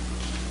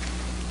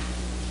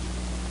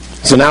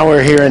 So now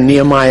we're here in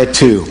Nehemiah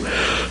 2.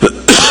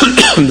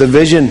 The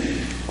vision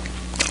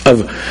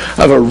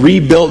of a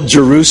rebuilt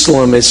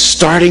Jerusalem is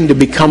starting to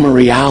become a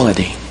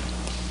reality.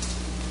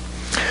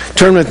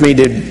 Turn with me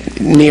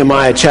to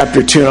Nehemiah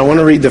chapter 2, and I want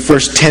to read the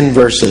first 10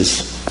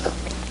 verses.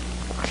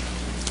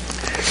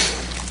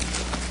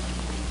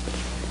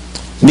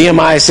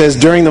 Nehemiah says,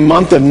 during the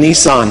month of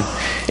Nisan,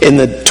 in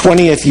the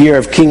 20th year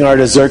of King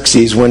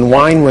Artaxerxes, when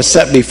wine was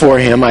set before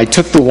him, I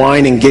took the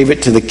wine and gave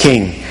it to the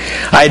king.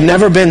 I had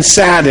never been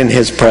sad in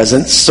his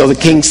presence, so the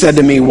king said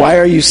to me, why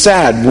are you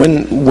sad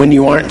when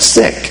you aren't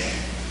sick?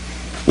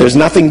 There's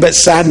nothing but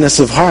sadness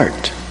of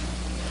heart.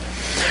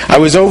 I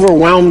was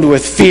overwhelmed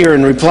with fear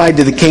and replied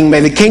to the king, may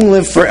the king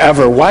live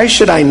forever. Why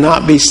should I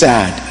not be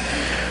sad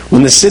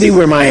when the city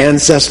where my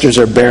ancestors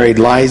are buried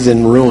lies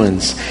in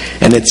ruins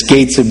and its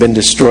gates have been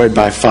destroyed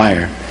by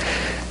fire?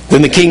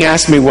 Then the king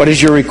asked me, what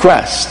is your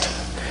request?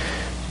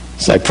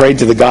 So I prayed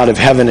to the God of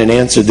heaven and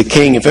answered the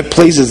king, if it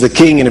pleases the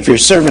king and if your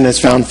servant has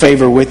found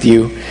favor with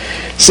you,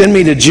 send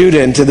me to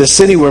Judah and to the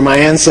city where my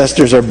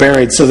ancestors are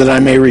buried so that I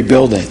may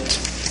rebuild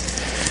it.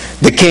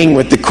 The king,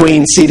 with the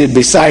queen seated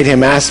beside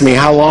him, asked me,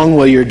 how long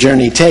will your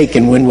journey take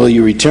and when will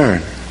you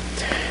return?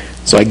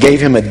 So I gave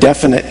him a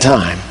definite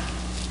time,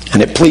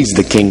 and it pleased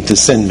the king to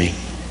send me.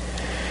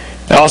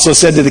 I also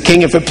said to the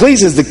king, if it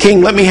pleases the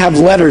king, let me have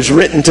letters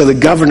written to the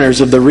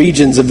governors of the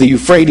regions of the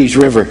Euphrates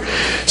River,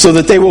 so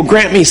that they will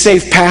grant me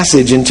safe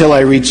passage until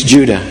I reach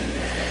Judah.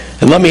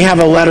 And let me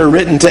have a letter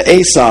written to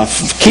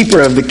Asaph,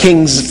 keeper of the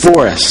king's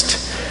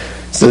forest,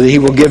 so that he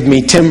will give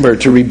me timber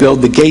to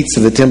rebuild the gates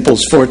of the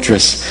temple's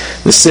fortress,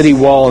 the city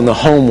wall, and the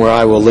home where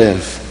I will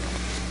live.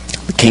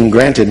 The king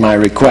granted my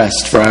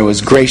request, for I was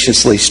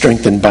graciously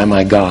strengthened by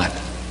my God.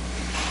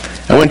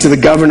 I went to the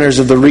governors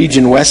of the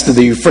region west of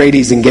the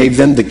Euphrates and gave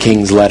them the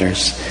king's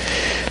letters.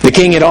 The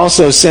king had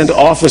also sent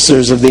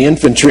officers of the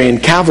infantry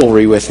and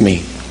cavalry with me.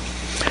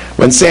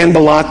 When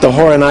Sanballat the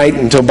Horonite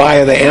and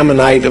Tobiah the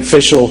Ammonite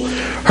official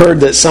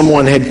heard that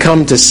someone had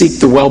come to seek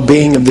the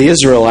well-being of the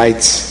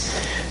Israelites,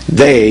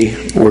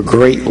 they were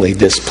greatly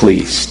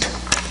displeased.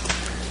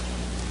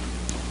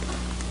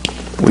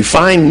 We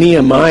find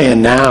Nehemiah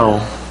now,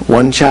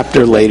 one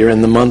chapter later,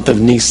 in the month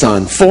of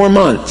Nisan, 4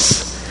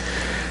 months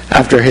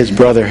after his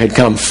brother had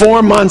come.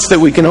 4 months that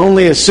we can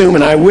only assume,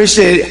 and I wish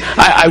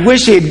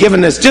he had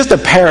given us just a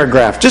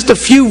paragraph, just a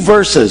few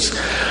verses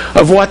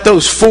of what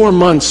those 4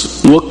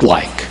 months looked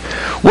like.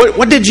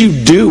 What did you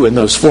do in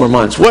those 4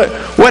 months?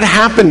 What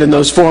happened in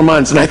those 4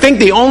 months? And I think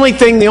the only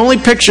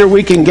picture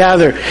we can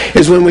gather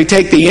is when we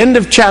take the end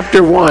of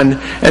chapter 1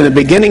 and the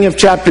beginning of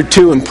chapter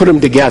 2 and put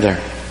them together.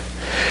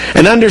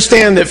 And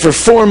understand that for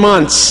 4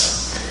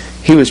 months,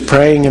 he was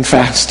praying and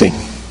fasting.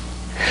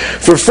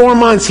 For 4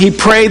 months, he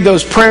prayed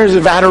those prayers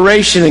of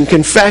adoration and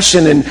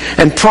confession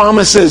and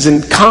promises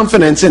and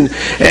confidence and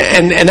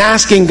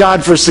asking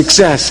God for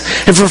success.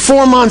 And for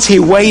 4 months, he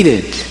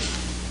waited.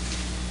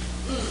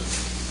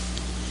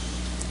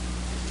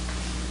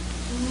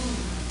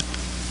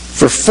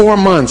 For 4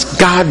 months,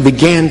 God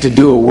began to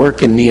do a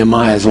work in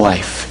Nehemiah's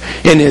life,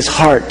 in his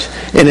heart,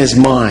 in his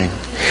mind.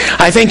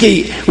 I think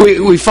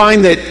we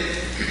find that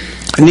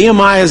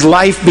Nehemiah's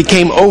life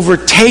became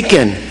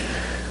overtaken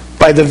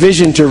by the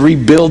vision to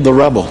rebuild the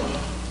rubble,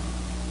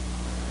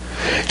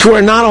 to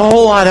where not a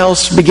whole lot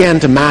else began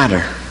to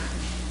matter.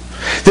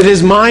 That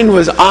his mind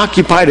was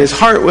occupied, his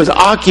heart was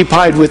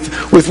occupied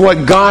with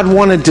what God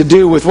wanted to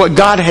do, with what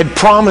God had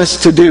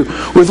promised to do,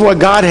 with what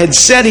God had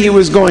said he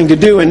was going to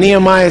do. And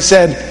Nehemiah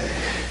said,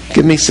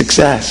 give me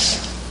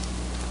success.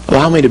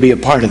 Allow me to be a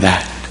part of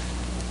that.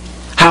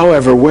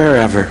 However,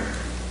 wherever.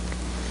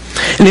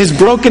 And his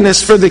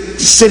brokenness for the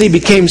city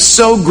became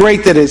so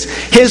great that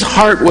his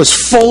heart was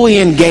fully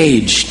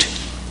engaged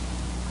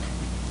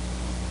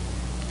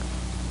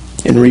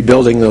in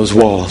rebuilding those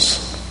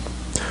walls.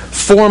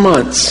 4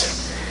 months,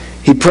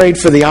 he prayed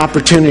for the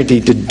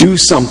opportunity to do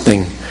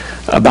something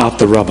about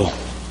the rubble.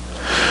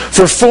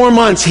 For 4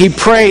 months, he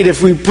prayed,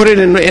 if we put it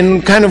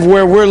in kind of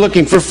where we're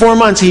looking, for 4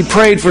 months he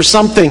prayed for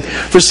something,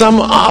 for some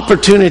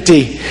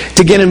opportunity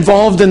to get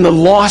involved in the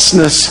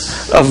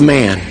lostness of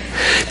man,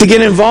 to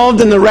get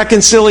involved in the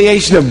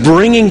reconciliation of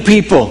bringing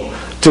people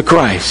to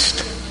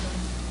Christ.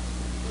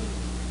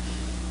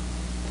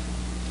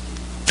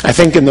 I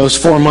think in those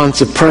 4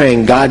 months of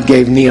praying, God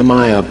gave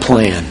Nehemiah a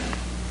plan.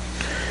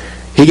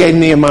 He gave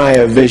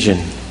Nehemiah a vision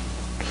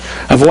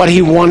of what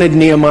he wanted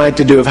Nehemiah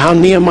to do, of how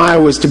Nehemiah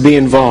was to be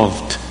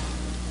involved.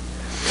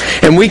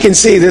 And we can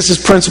see this is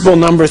principle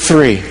number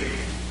 3.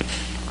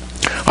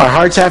 Our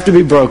hearts have to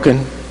be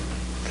broken.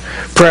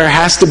 Prayer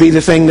has to be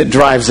the thing that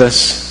drives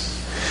us.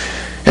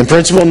 And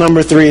principle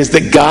number 3 is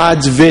that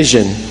God's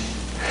vision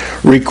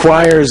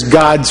requires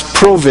God's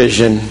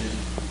provision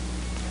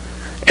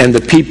and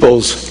the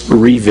people's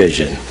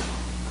revision.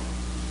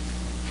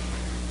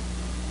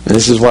 And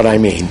this is what I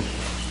mean.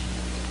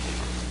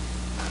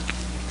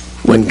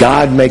 When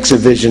God makes a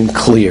vision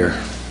clear,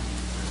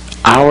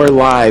 our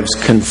lives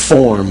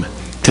conform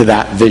to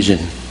that vision.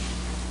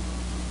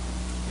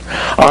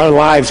 Our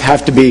lives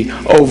have to be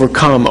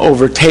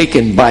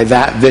overtaken by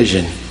that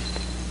vision.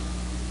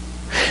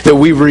 That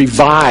we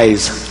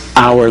revise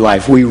our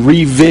life. We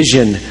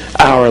revision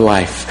our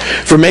life.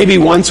 For maybe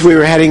once we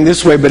were heading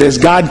this way, but as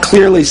God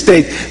clearly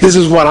states, this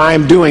is what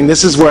I'm doing,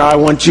 this is where I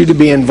want you to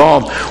be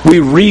involved, we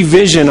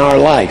revision our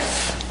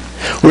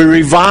life. We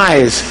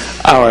revise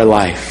our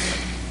life.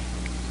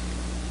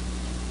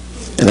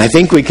 And I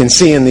think we can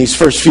see in these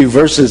first few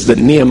verses that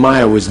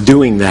Nehemiah was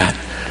doing that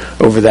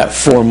over that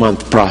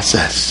 4-month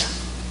process.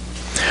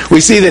 We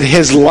see that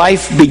his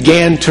life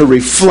began to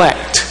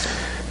reflect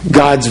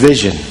God's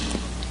vision.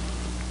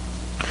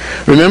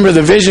 Remember,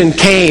 the vision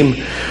came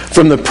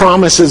from the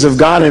promises of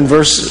God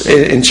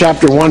in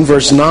chapter 1,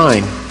 verse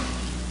 9.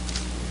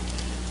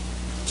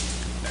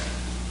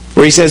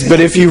 Where he says, but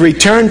if you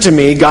return to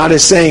me, God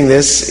is saying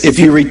this, if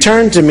you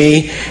return to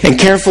me and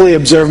carefully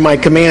observe my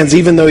commands,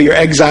 even though your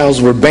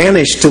exiles were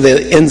banished to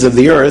the ends of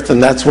the earth,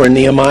 and that's where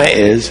Nehemiah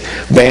is,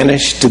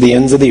 banished to the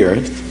ends of the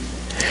earth,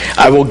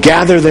 I will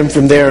gather them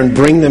from there and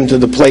bring them to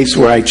the place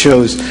where I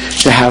chose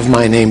to have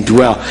my name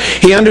dwell.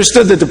 He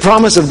understood that the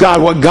promise of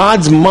God, what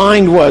God's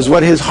mind was,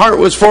 what his heart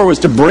was for, was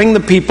to bring the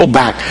people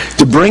back,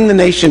 to bring the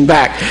nation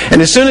back.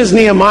 And as soon as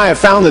Nehemiah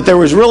found that there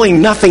was really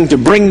nothing to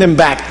bring them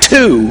back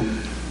to,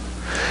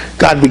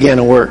 God began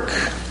to work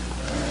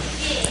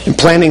in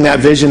planning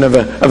that vision of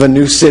a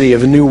new city,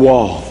 of a new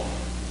wall.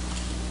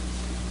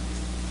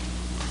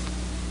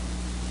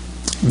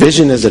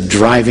 Vision is a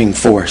driving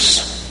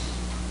force.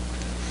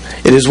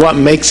 It is what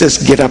makes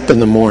us get up in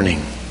the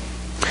morning.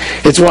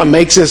 It's what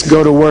makes us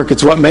go to work.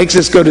 It's what makes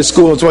us go to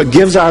school. It's what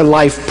gives our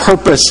life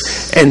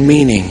purpose and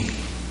meaning.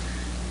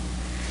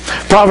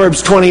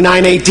 Proverbs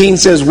 29:18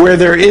 says, where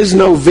there is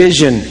no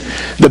vision,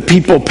 the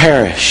people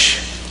perish.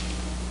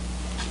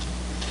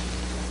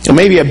 And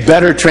maybe a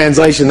better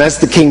translation, that's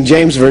the King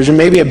James Version,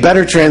 maybe a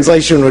better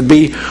translation would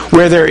be,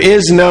 where there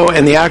is no,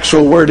 and the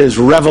actual word is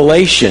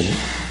revelation.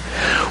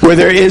 Where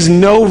there is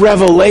no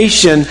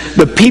revelation,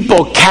 the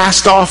people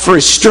cast off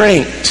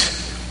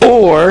restraint.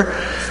 Or,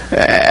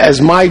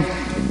 as my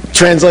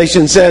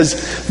translation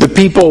says, the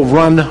people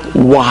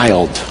run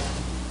wild.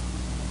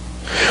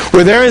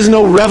 Where there is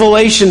no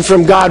revelation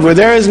from God, where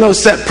there is no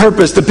set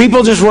purpose, the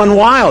people just run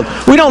wild.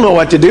 We don't know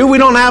what to do. We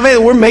don't have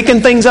it. We're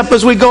making things up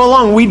as we go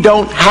along. We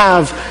don't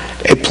have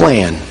a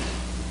plan.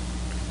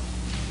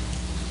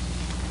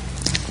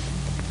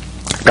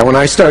 Now, when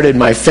I started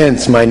my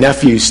fence, my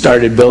nephew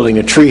started building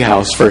a tree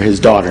house for his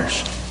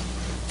daughters.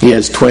 He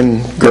has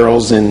twin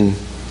girls in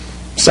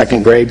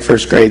second grade,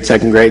 first grade,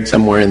 second grade,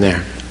 somewhere in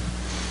there.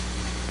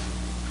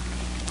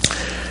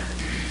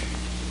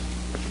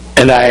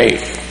 And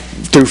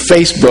through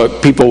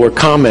Facebook, people were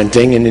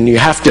commenting, and then you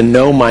have to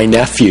know my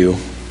nephew.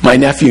 My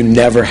nephew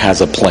never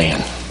has a plan.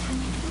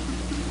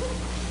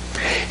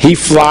 He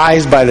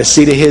flies by the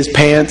seat of his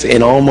pants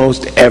in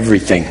almost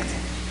everything.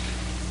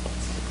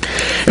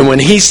 And when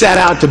he set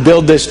out to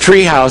build this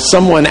treehouse,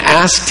 someone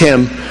asked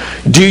him,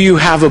 do you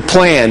have a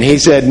plan? He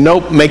said,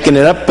 nope, making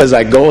it up as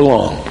I go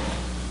along.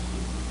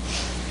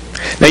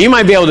 Now, you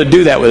might be able to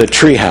do that with a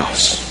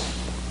treehouse.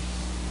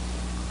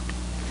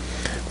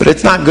 But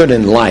it's not good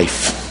in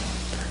life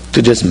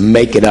to just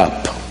make it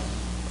up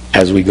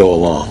as we go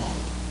along.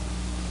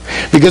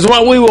 Because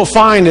what we will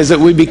find is that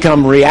we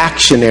become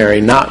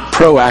reactionary, not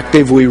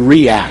proactive. We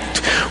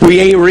react.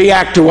 We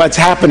react to what's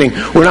happening.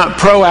 We're not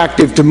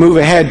proactive to move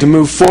ahead, to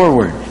move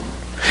forward.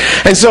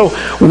 And so,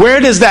 where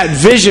does that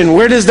vision,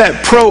 where does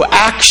that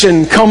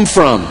pro-action come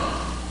from?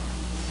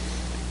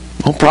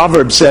 Well,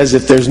 Proverbs says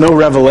if there's no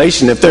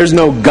revelation, if there's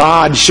no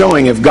God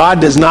showing, if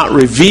God does not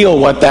reveal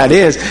what that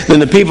is, then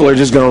the people are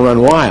just going to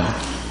run wild.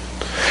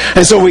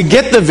 And so we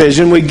get the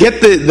vision, we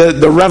get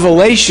the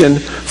revelation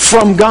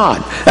from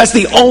God. That's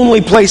the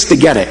only place to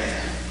get it.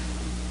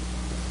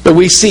 That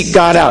we seek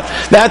God out.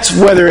 That's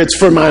whether it's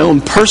for my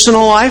own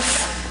personal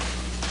life,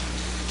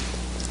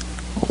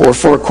 or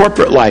for a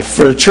corporate life,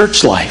 for a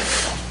church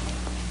life,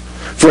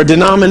 for a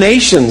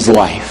denomination's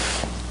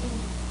life,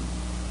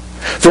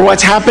 for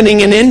what's happening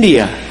in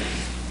India.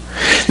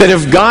 That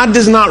if God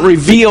does not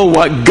reveal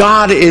what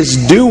God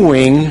is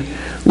doing,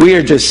 we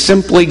are just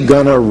simply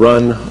going to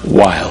run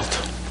wild.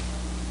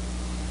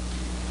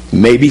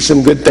 Maybe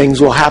some good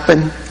things will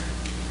happen.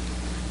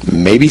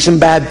 Maybe some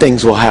bad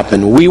things will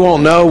happen. We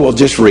won't know. We'll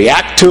just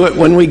react to it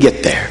when we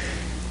get there.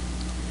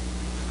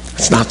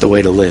 It's not the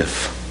way to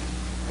live.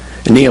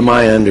 And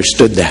Nehemiah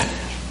understood that.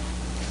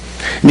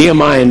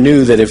 Nehemiah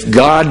knew that if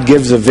God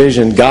gives a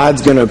vision,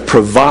 God's going to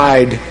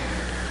provide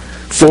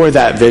for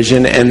that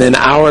vision, and then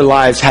our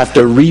lives have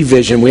to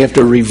revision. We have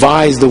to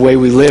revise the way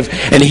we live.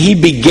 And he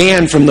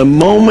began from the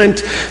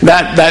moment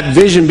that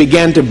vision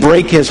began to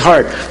break his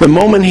heart. The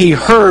moment he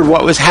heard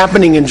what was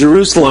happening in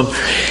Jerusalem,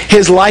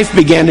 his life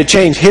began to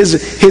change. His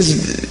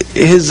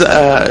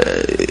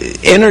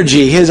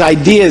energy, his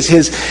ideas,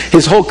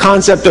 his whole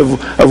concept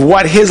of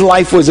what his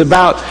life was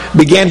about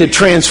began to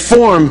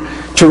transform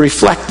to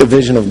reflect the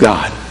vision of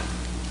God.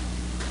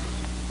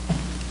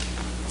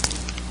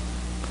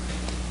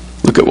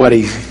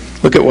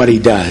 Look at what he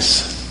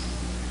does.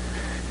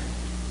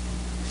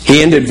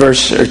 He ended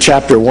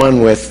chapter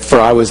 1 with, "For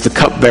I was the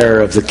cupbearer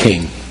of the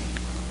king."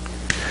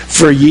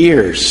 For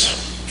years,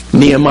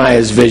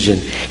 Nehemiah's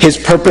vision, his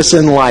purpose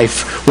in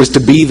life was to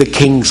be the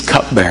king's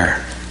cupbearer.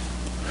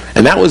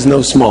 And that was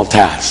no small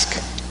task.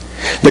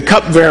 The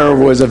cupbearer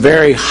was a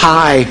very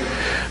high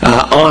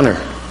honor.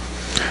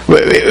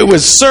 It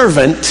was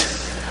servant,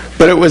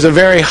 but it was a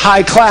very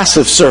high class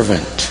of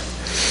servant.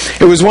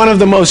 It was one of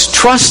the most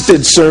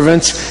trusted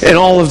servants in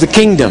all of the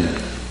kingdom.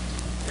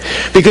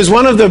 Because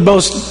one of the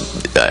most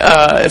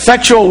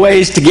effectual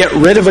ways to get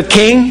rid of a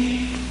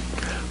king,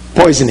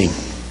 poisoning.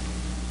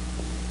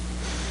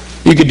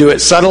 You could do it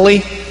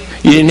subtly.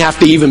 You didn't have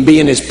to even be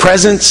in his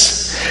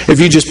presence. If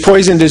you just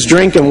poisoned his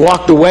drink and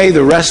walked away,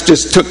 the rest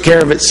just took care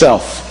of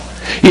itself.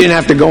 You didn't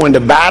have to go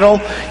into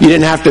battle. You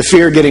didn't have to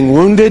fear getting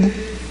wounded.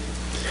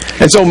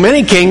 And so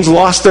many kings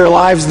lost their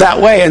lives that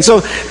way. And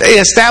so they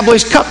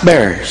established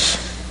cupbearers.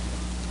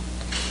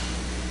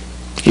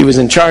 He was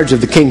in charge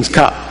of the king's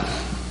cup.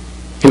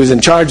 He was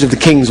in charge of the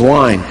king's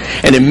wine.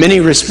 And in many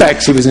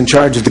respects, he was in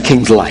charge of the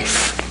king's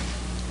life.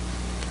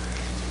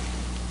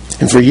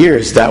 And for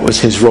years, that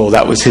was his role.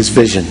 That was his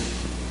vision.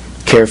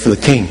 Care for the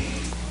king.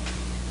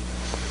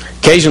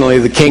 Occasionally,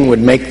 the king would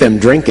make them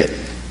drink it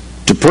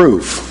to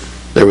prove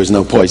there was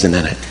no poison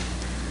in it.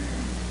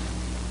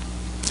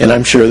 And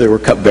I'm sure there were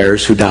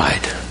cupbearers who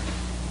died.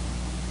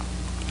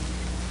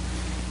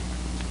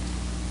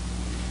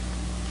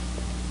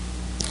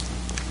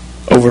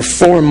 Over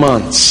 4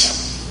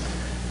 months,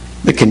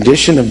 the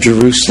condition of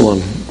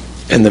Jerusalem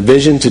and the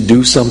vision to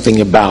do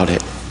something about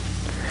it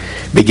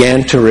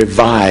began to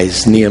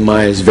revise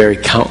Nehemiah's very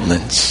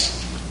countenance.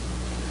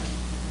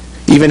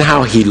 Even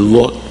how he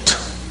looked,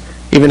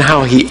 even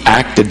how he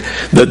acted,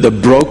 the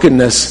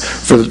brokenness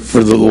for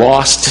the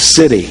lost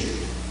city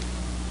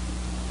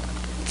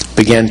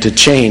began to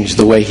change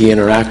the way he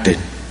interacted.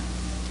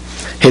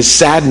 His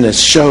sadness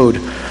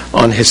showed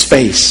on his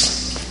face.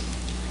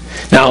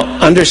 Now,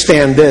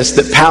 understand this,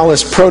 that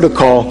palace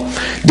protocol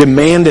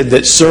demanded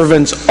that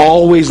servants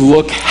always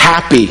look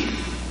happy.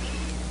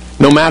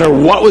 No matter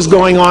what was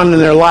going on in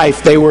their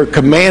life, they were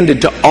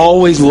commanded to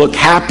always look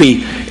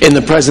happy in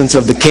the presence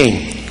of the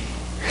king.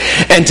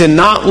 And to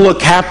not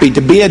look happy,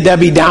 to be a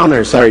Debbie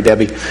Downer. Sorry,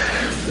 Debbie.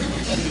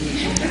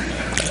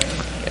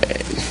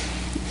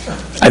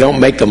 I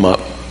don't make them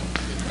up.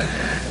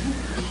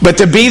 But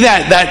to be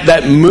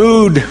that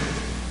mood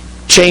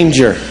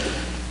changer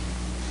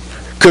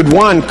could,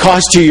 one,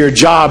 cost you your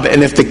job,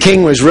 and if the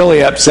king was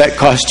really upset,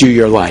 cost you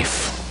your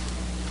life.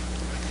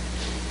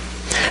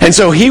 And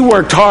so he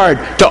worked hard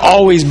to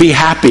always be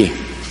happy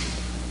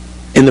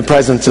in the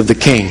presence of the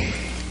king.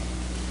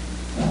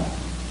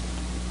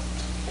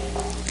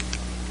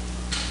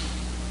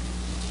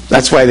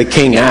 That's why the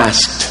king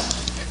asked,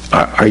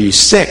 "Are you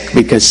sick?"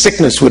 Because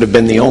sickness would have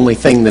been the only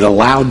thing that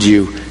allowed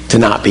you to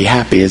not be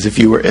happy, as if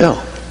you were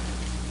ill.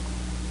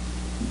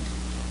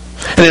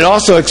 And it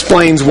also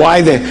explains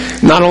why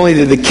not only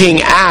did the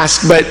king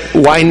ask, but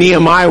why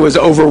Nehemiah was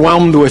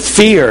overwhelmed with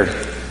fear.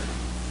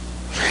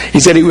 He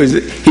said he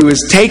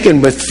was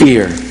taken with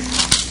fear.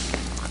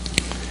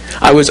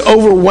 "I was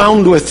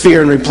overwhelmed with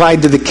fear and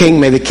replied to the king,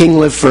 'May the king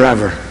live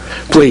forever.'"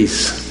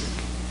 Please.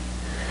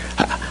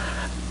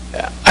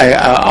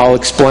 I'll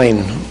explain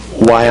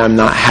why I'm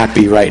not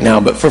happy right now.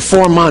 But for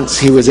 4 months,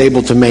 he was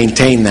able to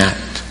maintain that.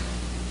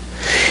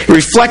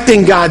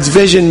 Reflecting God's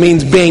vision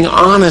means being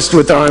honest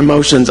with our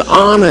emotions,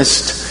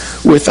 honest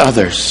with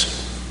others.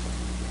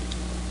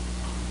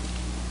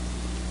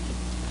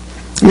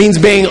 It means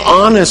being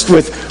honest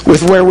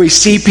with where we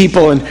see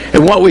people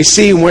and what we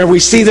see and where we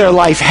see their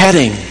life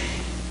heading.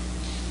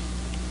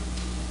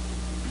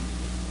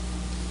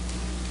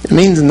 It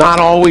means not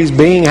always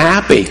being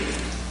happy.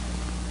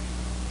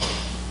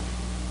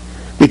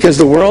 Because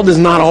the world is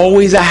not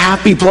always a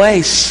happy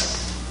place.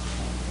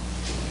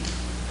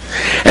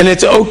 And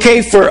it's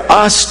okay for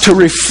us to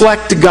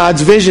reflect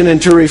God's vision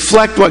and to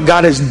reflect what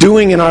God is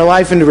doing in our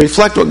life and to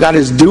reflect what God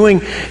is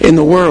doing in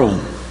the world.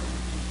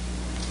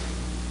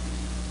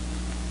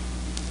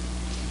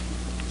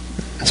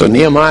 So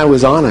Nehemiah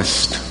was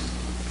honest.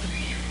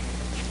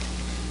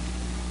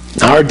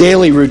 Our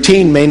daily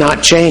routine may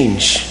not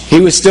change. He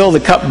was still the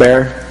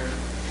cupbearer.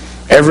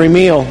 Every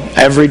meal,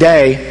 every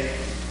day.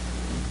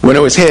 When it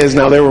was his,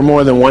 now there were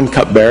more than one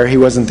cupbearer. He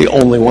wasn't the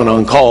only one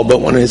on call, but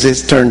when it was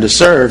his turn to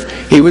serve,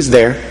 he was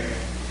there.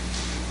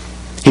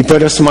 He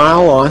put a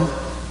smile on.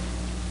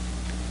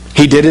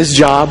 He did his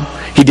job.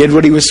 He did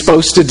what he was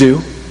supposed to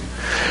do.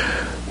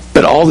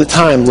 But all the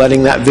time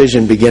letting that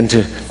vision begin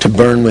to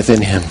burn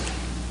within him.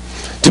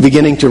 To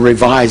beginning to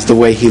revise the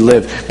way he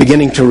lived.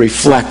 Beginning to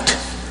reflect.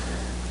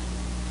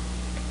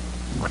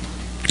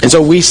 And so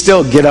we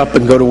still get up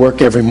and go to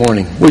work every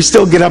morning. We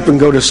still get up and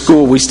go to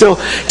school. We still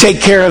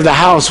take care of the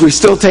house. We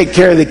still take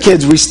care of the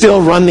kids. We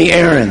still run the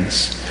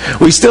errands.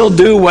 We still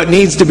do what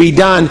needs to be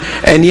done.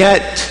 And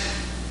yet,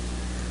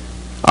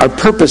 our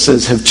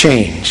purposes have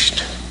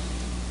changed.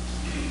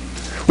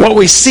 What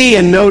we see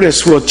and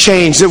notice will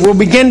change. That we'll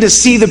begin to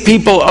see the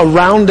people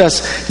around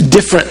us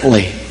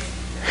differently.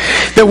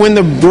 That when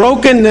the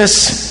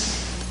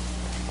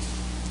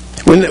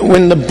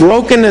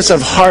brokenness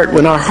of heart,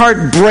 when our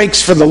heart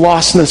breaks for the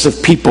lostness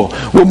of people,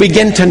 we'll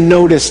begin to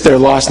notice their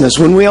lostness.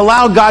 When we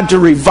allow God to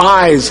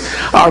revise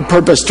our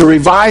purpose, to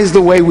revise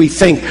the way we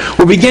think,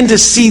 we'll begin to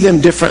see them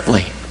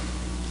differently.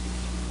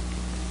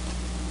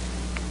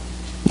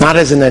 Not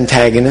as an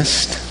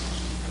antagonist.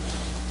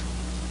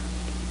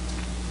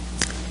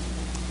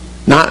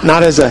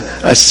 Not as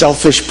a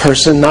selfish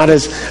person, not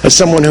as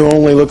someone who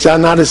only looks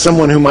out, not as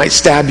someone who might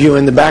stab you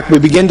in the back. We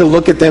begin to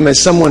look at them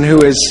as someone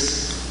who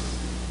is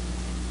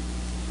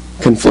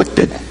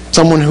conflicted,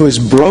 someone who is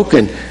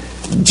broken,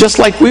 just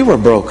like we were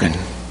broken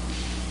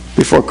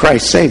before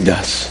Christ saved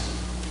us.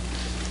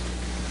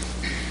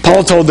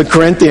 Paul told the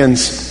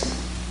Corinthians,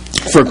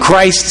 "For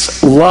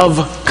Christ's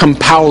love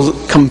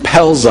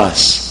compels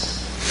us.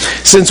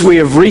 Since we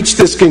have reached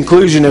this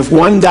conclusion, if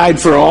one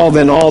died for all,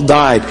 then all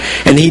died.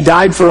 And he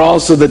died for all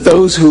so that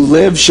those who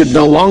live should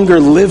no longer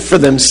live for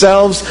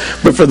themselves,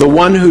 but for the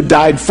one who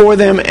died for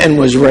them and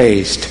was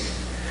raised.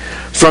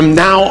 From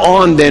now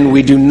on, then,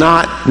 we do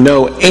not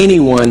know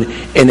anyone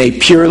in a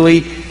purely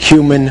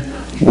human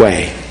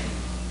way."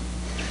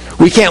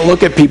 We can't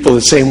look at people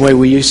the same way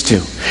we used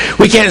to.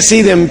 We can't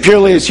see them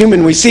purely as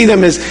human. We see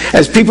them as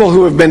people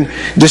who have been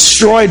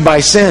destroyed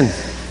by sin.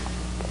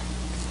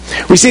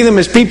 We see them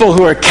as people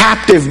who are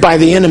captive by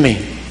the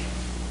enemy.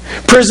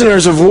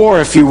 Prisoners of war,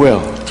 if you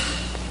will.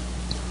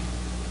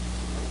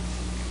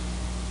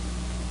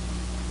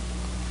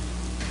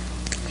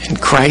 And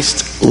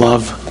Christ's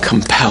love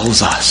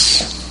compels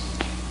us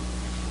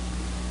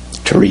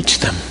to reach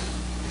them.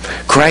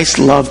 Christ's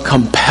love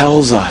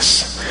compels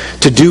us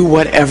to do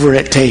whatever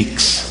it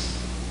takes.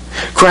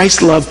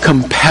 Christ's love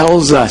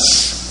compels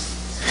us.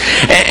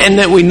 And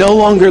that we no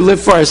longer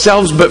live for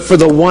ourselves, but for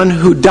the one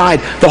who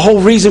died. The whole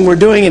reason we're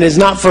doing it is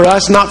not for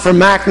us, not for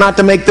Mac, not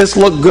to make this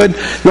look good,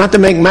 not to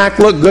make Mac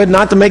look good,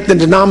 not to make the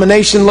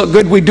denomination look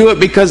good. We do it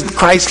because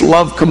Christ's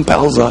love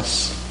compels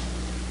us.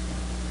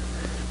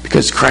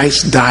 Because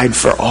Christ died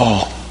for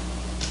all.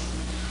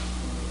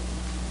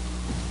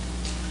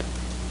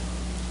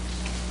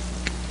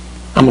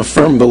 I'm a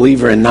firm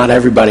believer in not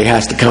everybody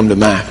has to come to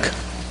Mac.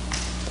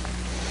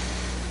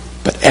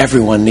 But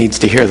everyone needs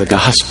to hear the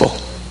gospel.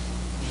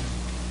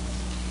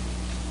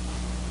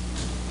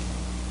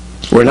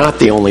 We're not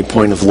the only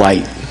point of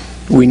light.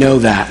 We know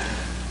that.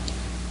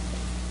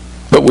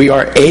 But we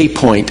are a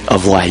point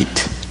of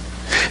light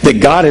that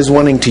God is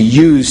wanting to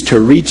use to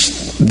reach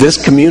this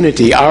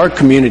community, our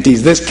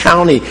communities, this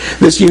county,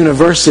 this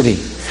university,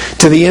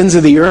 to the ends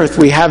of the earth.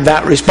 We have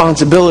that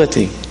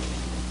responsibility.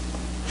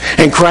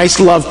 And Christ's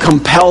love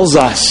compels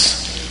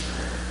us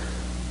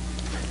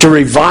to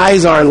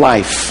revise our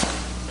life,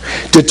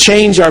 to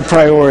change our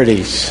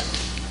priorities.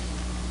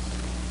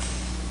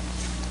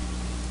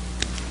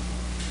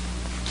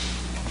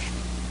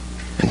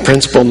 And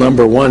principle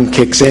number 1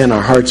 kicks in.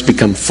 Our hearts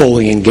become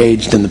fully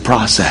engaged in the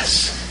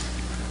process.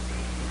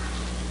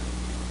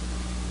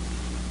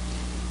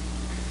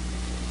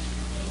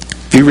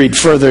 If you read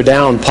further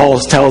down, Paul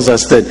tells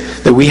us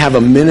that we have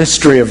a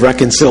ministry of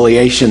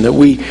reconciliation, that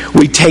we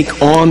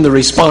take on the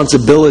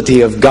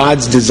responsibility of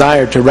God's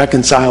desire to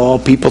reconcile all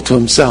people to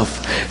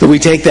himself. That we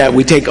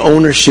take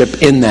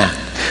ownership in that.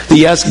 That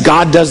yes,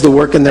 God does the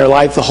work in their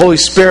life. The Holy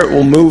Spirit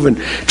will move and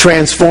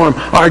transform.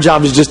 Our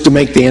job is just to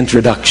make the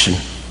introduction.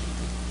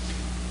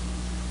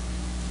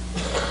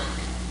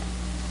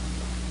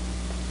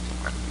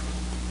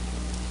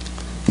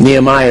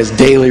 Nehemiah's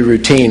daily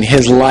routine,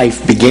 his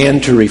life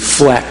began to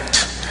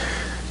reflect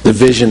the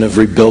vision of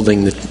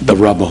rebuilding the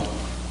rubble.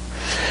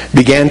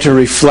 Began to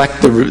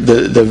reflect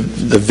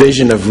the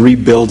vision of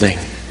rebuilding.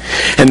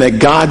 And that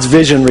God's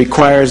vision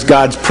requires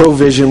God's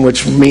provision,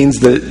 which means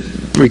that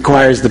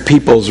requires the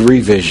people's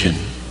revision.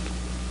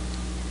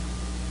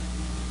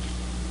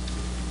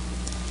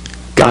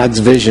 God's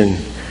vision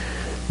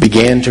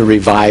began to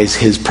revise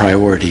his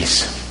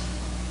priorities.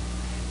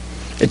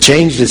 It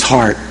changed his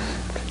heart,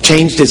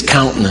 changed his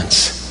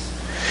countenance.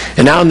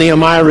 And now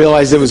Nehemiah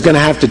realized it was going to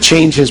have to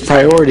change his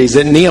priorities.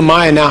 That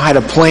Nehemiah now had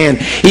a plan.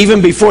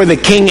 Even before the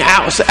king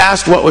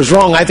asked what was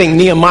wrong, I think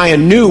Nehemiah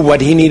knew what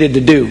he needed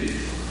to do.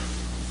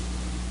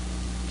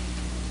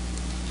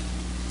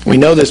 We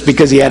know this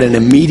because he had an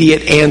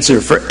immediate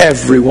answer for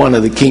every one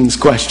of the king's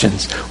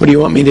questions. What do you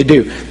want me to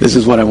do? This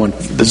is what I want.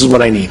 This is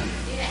what I need.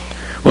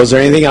 Well, is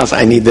there anything else?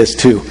 I need this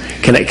too.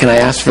 Can I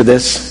ask for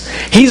this?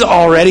 He's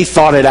already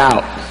thought it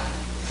out.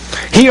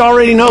 He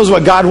already knows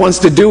what God wants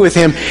to do with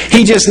him.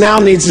 He just now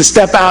needs to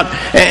step out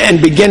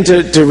and begin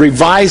to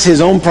revise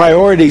his own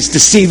priorities to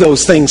see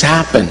those things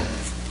happen.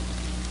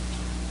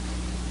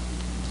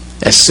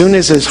 As soon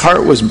as his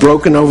heart was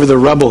broken over the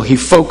rubble, he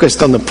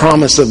focused on the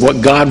promise of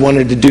what God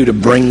wanted to do to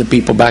bring the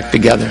people back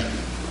together.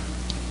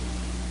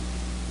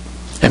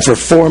 And for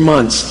 4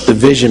 months, the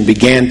vision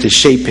began to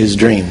shape his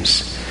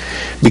dreams.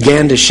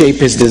 Began to shape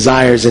his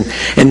desires,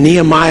 and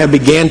Nehemiah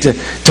began to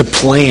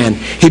plan.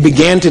 He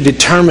began to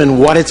determine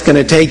what it's going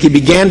to take. He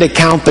began to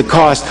count the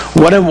cost.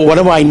 What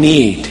do I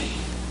need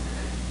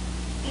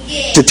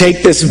to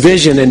take this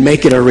vision and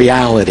make it a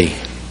reality?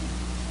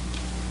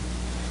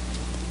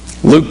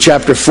 Luke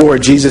chapter 4,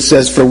 Jesus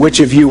says, "For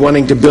which of you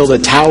wanting to build a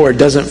tower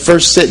doesn't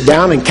first sit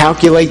down and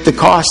calculate the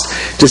cost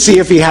to see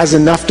if he has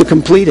enough to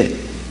complete it?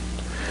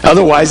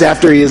 Otherwise,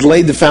 after he has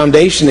laid the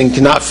foundation and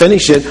cannot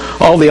finish it,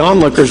 all the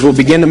onlookers will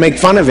begin to make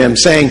fun of him,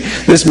 saying,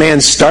 'This man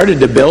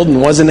started to build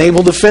and wasn't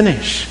able to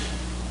finish.'"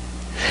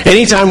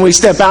 Anytime we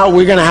step out,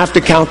 we're going to have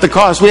to count the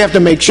cost. We have to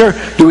make sure,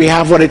 do we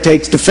have what it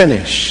takes to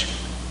finish?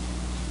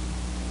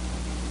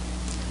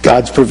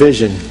 God's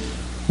provision,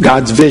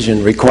 God's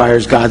vision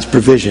requires God's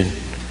provision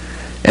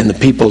and the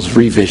people's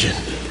revision.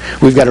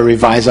 We've got to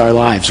revise our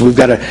lives. We've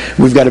got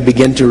to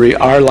begin to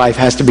our life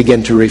has to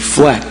begin to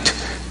reflect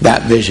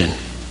that vision.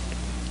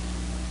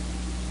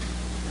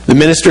 The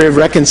ministry of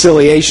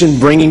reconciliation,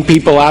 bringing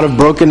people out of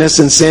brokenness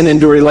and sin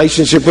into a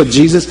relationship with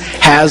Jesus,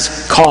 has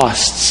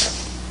costs.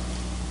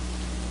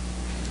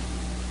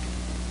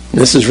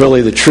 This is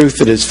really the truth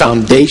that is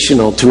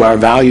foundational to our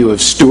value of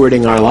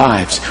stewarding our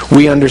lives.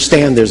 We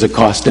understand there's a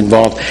cost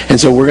involved, and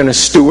so we're going to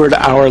steward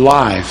our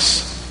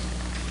lives.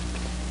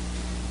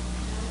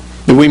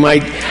 That we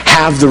might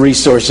have the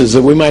resources,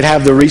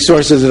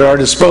 at our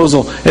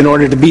disposal in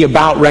order to be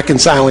about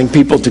reconciling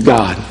people to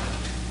God.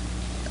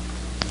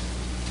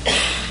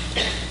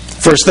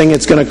 First thing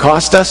it's going to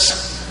cost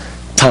us,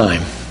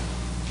 time.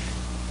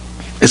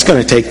 It's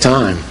going to take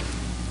time.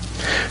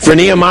 For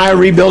Nehemiah,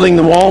 rebuilding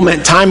the wall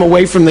meant time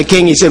away from the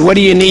king. He said, "What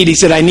do you need?" He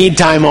said, "I need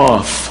time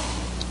off."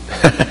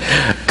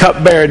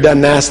 Cupbearer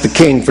doesn't ask the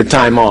king for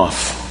time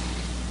off.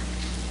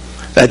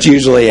 That's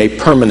usually a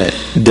permanent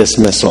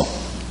dismissal.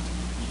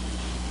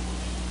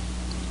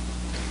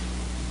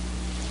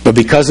 But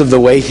because of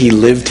the way he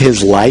lived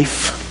his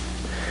life,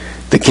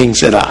 the king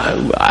said,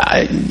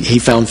 he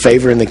found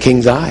favor in the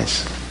king's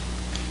eyes.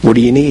 "What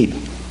do you need?"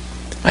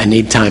 "I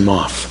need time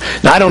off."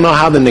 Now, I don't know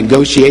how the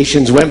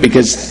negotiations went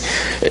because,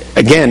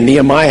 again,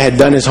 Nehemiah had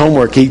done his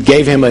homework. He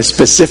gave him a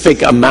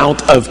specific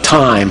amount of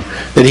time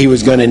that he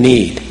was going to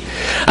need.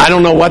 I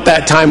don't know what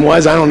that time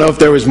was. I don't know if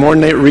there was more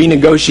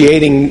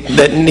renegotiating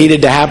that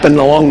needed to happen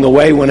along the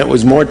way when it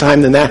was more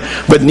time than that.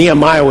 But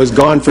Nehemiah was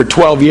gone for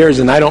 12 years,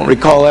 and I don't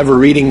recall ever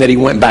reading that he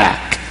went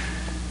back.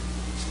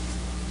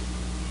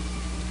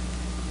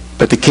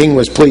 But the king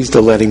was pleased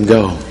to let him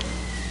go.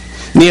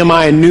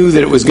 Nehemiah knew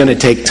that it was going to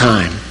take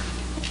time.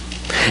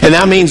 And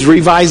that means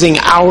revising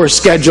our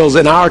schedules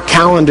and our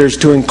calendars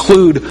to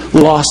include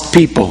lost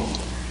people.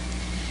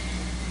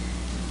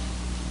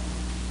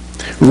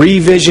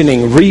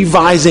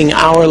 Revising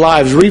our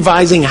lives,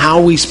 revising how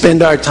we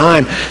spend our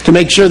time to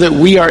make sure that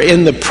we are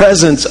in the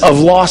presence of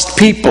lost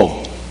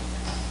people.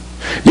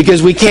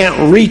 Because we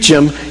can't reach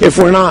them if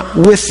we're not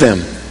with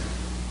them.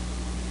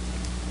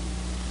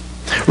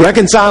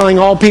 Reconciling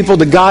all people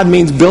to God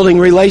means building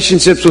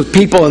relationships with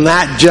people, and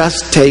that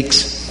just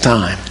takes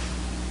time.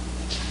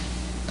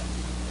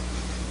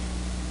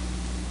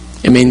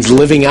 It means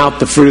living out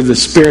the fruit of the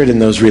Spirit in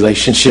those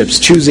relationships,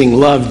 choosing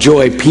love,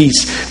 joy,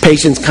 peace,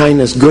 patience,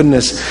 kindness,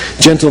 goodness,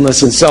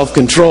 gentleness, and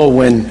self-control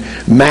when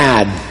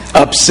mad,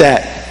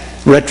 upset,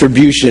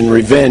 retribution,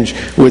 revenge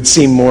would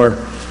seem more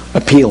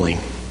appealing.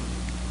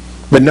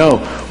 But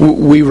no,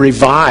 we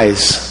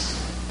revise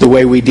the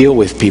way we deal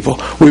with people.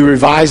 We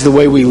revise the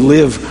way we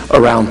live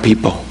around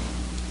people.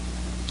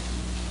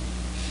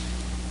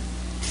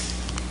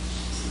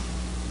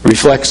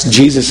 Reflects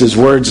Jesus'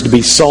 words to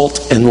be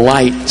salt and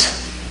light.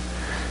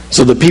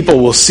 so the people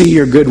will see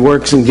your good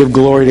works and give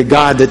glory to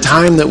God. The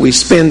time that we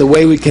spend, the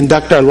way we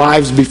conduct our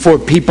lives before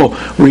people,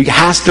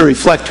 has to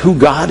reflect who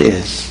God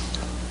is.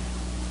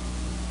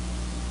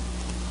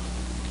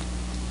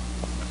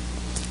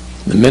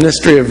 The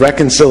ministry of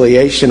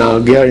reconciliation,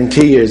 I'll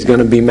guarantee you, is going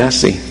to be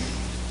messy.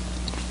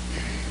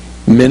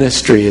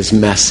 Ministry is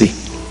messy.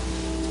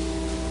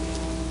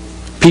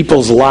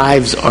 People's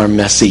lives are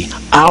messy.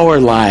 Our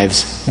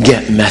lives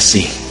get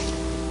messy.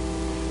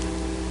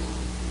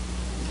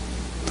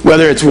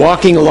 Whether it's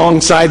walking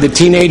alongside the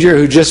teenager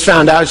who just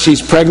found out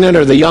she's pregnant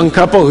or the young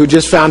couple who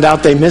just found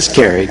out they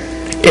miscarried,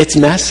 it's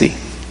messy.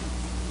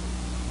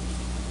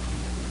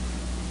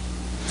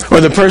 Or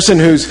the person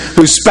whose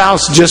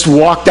spouse just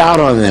walked out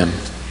on them.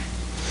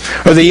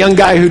 Or the young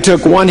guy who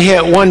took one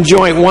hit, one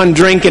joint, one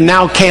drink, and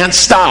now can't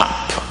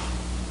stop.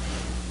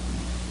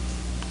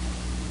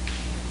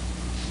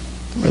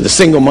 Or the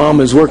single mom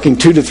who's working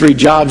 2 to 3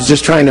 jobs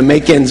just trying to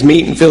make ends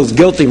meet and feels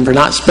guilty for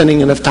not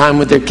spending enough time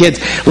with their kids.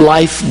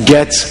 Life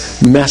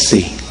gets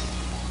messy.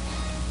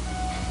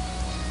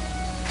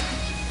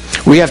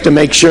 We have to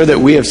make sure that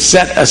we have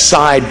set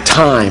aside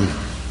time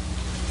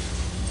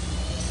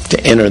to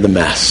enter the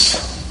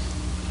mess,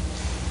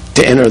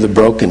 to enter the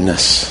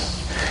brokenness,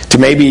 to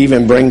maybe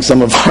even bring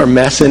some of our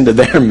mess into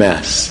their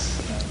mess.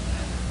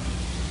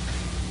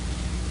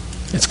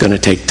 It's going to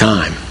take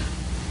time.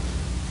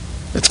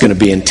 It's going to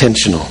be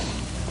intentional.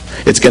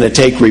 It's going to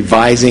take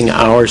revising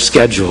our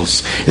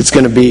schedules. It's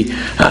going to be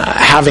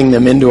having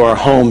them into our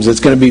homes. It's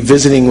going to be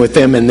visiting with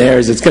them and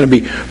theirs. It's going to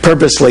be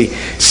purposely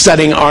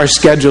setting our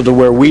schedule to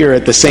where we are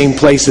at the same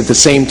place at the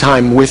same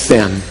time with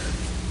them.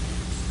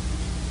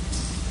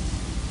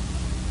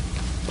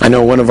 I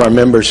know one of our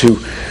members who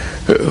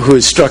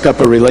has struck up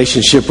a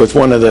relationship with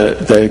one of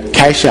the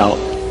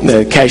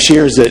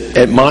cashiers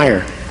at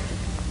Meijer.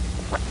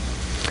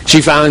 She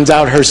finds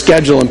out her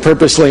schedule and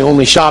purposely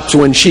only shops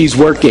when she's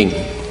working.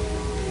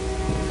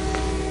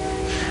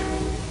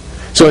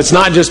 So it's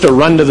not just a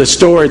run to the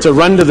store, it's a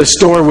run to the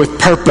store with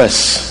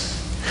purpose.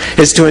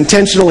 It's to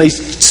intentionally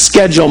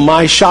schedule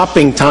my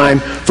shopping time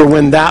for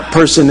when that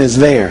person is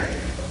there.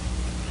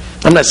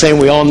 I'm not saying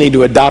we all need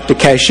to adopt a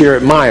cashier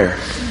at Meijer.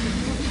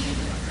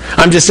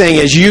 I'm just saying,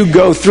 as you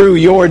go through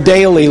your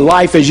daily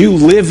life, as you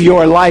live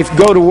your life,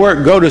 go to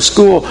work, go to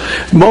school,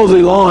 mow the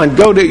lawn,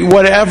 go to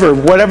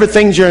whatever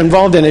things you're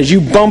involved in, as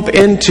you bump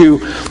into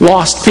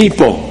lost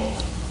people,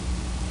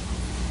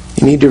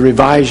 you need to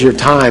revise your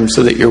time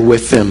so that you're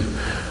with them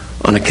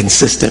on a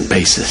consistent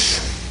basis,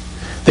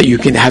 that you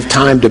can have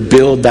time to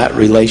build that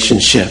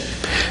relationship.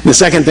 And the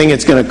second thing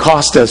it's going to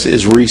cost us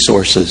is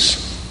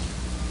resources.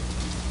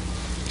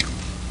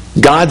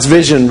 God's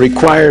vision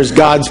requires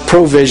God's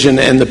provision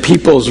and the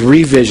people's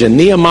revision.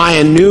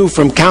 Nehemiah knew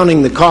from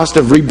counting the cost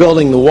of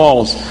rebuilding the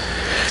walls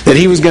that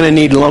he was going to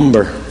need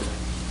lumber.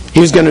 He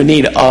was going to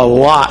need a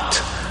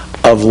lot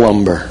of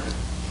lumber.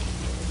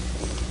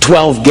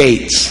 12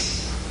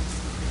 gates.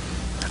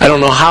 I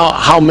don't know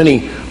how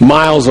many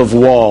miles of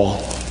wall.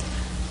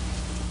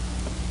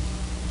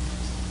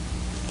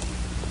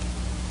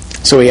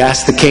 So he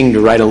asked the king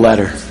to write a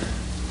letter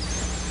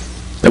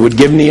that would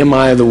give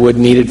Nehemiah the wood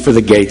needed for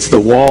the gates, the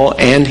wall,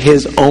 and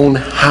his own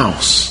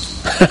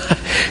house.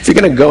 If you're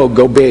going to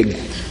go big.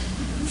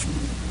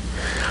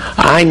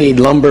 I need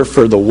lumber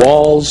for the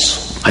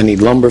walls, I need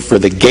lumber for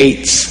the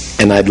gates,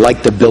 and I'd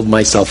like to build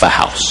myself a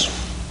house.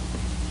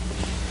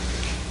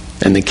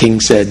 And the king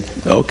said,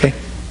 okay.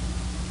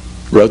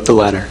 Wrote the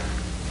letter.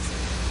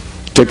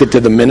 Took it to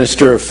the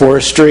minister of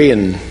forestry,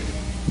 and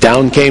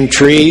down came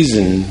trees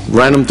and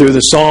ran them through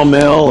the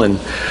sawmill, and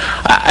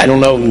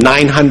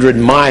 900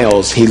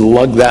 miles he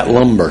lugged that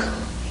lumber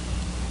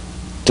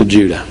to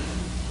Judah,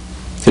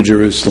 to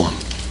Jerusalem.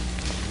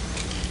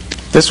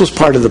 This was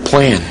part of the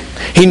plan.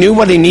 He knew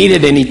what he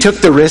needed, and he took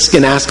the risk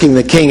in asking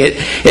the king.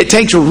 It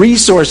takes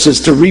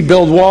resources to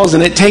rebuild walls,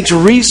 and it takes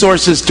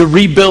resources to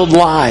rebuild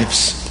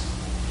lives.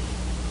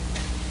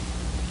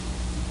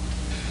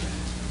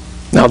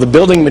 Now, the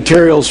building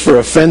materials for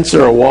a fence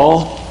or a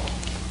wall,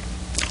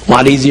 a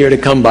lot easier to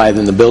come by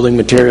than the building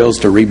materials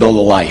to rebuild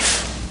a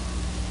life.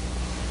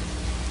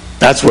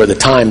 That's where the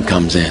time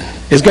comes in.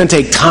 It's going to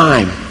take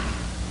time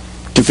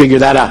to figure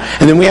that out.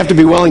 And then we have to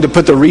be willing to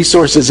put the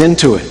resources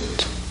into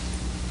it.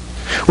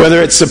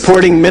 Whether it's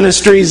supporting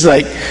ministries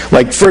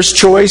like First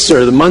Choice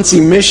or the Muncie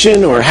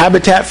Mission or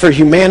Habitat for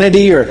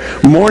Humanity or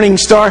Morning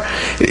Star,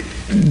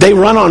 they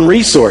run on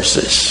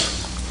resources.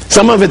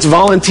 Some of it's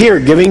volunteer,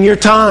 giving your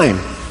time.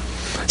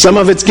 Some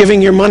of it's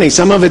giving your money.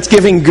 Some of it's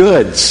giving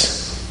goods.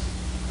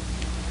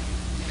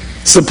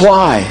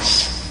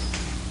 Supplies.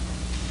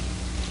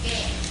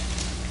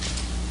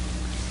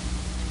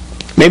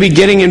 Maybe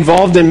getting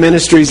involved in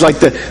ministries like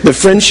the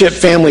Friendship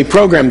Family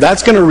Program.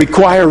 That's going to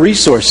require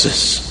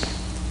resources.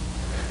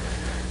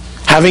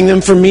 Having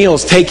them for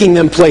meals, taking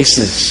them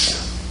places,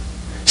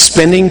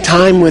 spending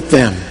time with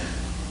them.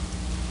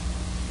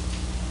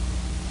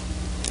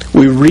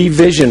 We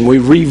revision, we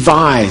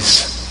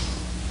revise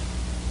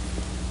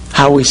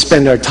how we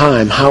spend our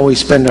time, how we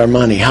spend our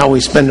money, how we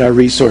spend our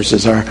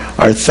resources,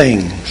 our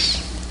things.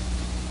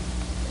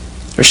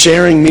 or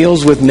sharing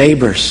meals with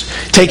neighbors,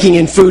 taking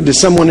in food to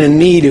someone in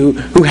need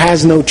who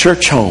has no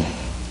church home.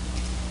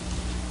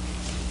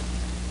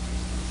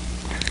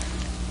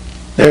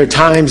 There are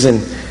times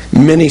in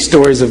many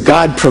stories of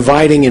God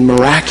providing in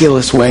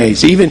miraculous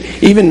ways, even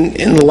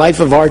in the life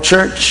of our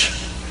church.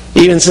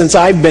 Even since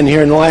I've been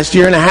here in the last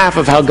year and a half,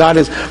 of how God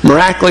has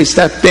miraculously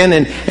stepped in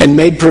and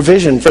made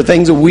provision for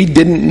things that we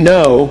didn't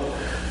know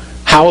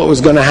how it was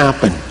going to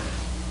happen.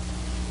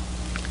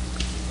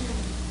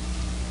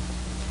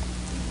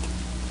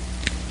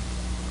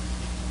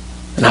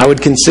 And I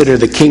would consider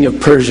the king of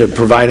Persia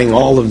providing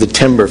all of the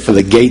timber for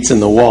the gates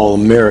and the wall a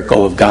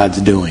miracle of God's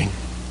doing.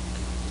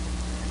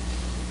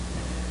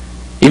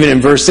 Even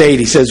in verse 8,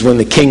 he says, when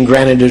the king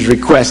granted his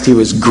request, he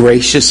was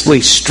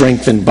graciously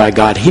strengthened by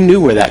God. He knew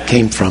where that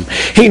came from.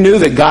 He knew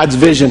that God's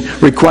vision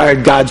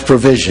required God's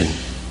provision.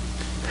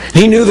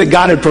 He knew that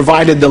God had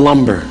provided the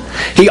lumber.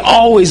 He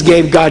always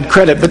gave God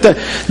credit. But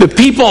the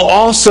people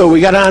also,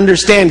 we got to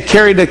understand,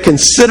 carried a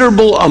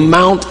considerable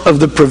amount of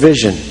the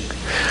provision,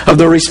 of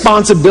the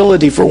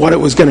responsibility for what it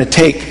was going to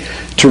take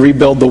to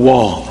rebuild the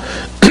wall.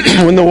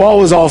 When the wall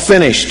was all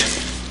finished,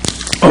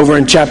 over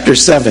in chapter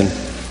 7,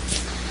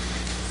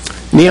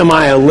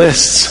 Nehemiah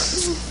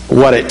lists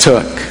what it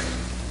took.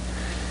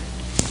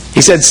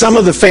 He said some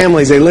of the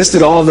families, they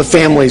listed all of the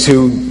families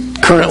who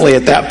currently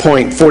at that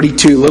point,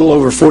 little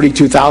over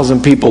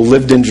 42,000 people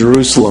lived in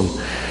Jerusalem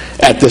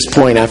at this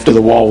point after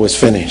the wall was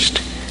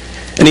finished.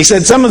 And he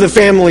said some of the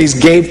families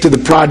gave to the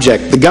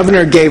project. The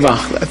governor gave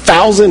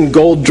 1,000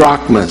 gold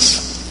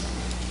drachmas.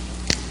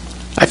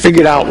 I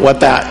figured out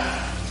what a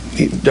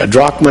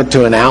drachma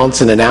to an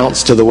ounce and an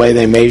ounce to the way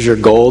they measure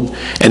gold.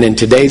 And in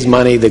today's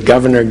money, the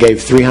governor gave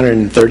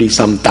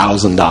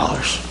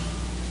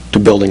 $330,000 to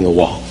building the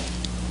wall.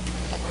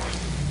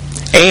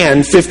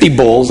 And 50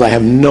 bulls. I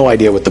have no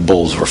idea what the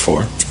bulls were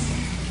for.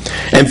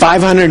 And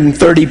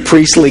 530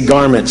 priestly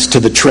garments to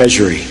the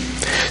treasury.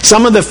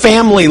 Some of the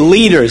family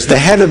leaders, the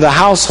head of the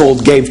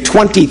household, gave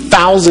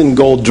 20,000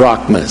 gold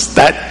drachmas.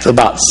 That's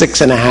about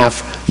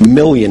 $6.5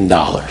 million.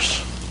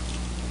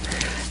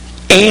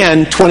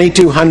 And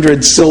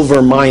 2,200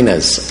 silver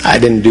minas. I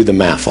didn't do the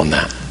math on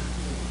that.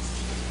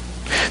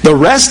 The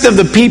rest of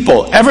the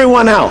people,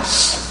 everyone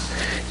else,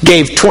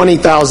 gave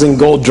 20,000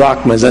 gold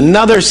drachmas,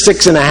 another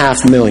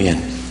 $6.5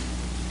 million.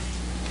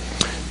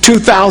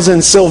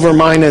 2,000 silver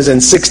minas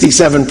and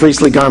 67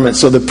 priestly garments.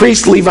 So the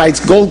priests, Levites,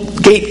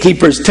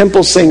 gatekeepers,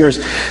 temple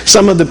singers,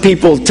 some of the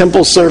people,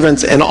 temple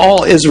servants, and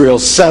all Israel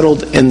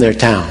settled in their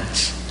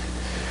towns.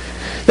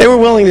 They were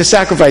willing to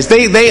sacrifice.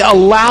 They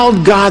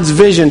allowed God's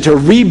vision to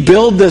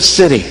rebuild the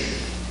city,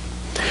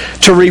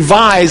 to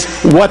revise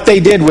what they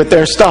did with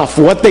their stuff,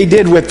 what they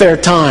did with their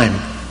time.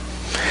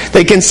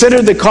 They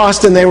considered the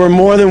cost and they were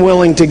more than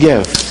willing to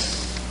give.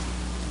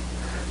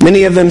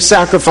 Many of them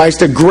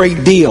sacrificed a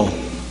great deal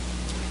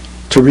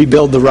to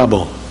rebuild the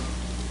rubble.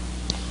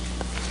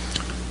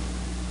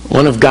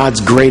 One of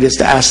God's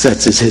greatest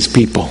assets is His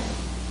people.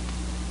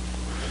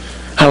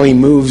 How He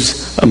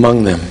moves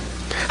among them.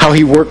 How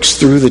He works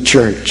through the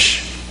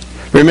church.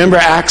 Remember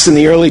Acts in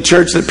the early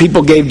church, that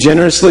people gave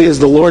generously as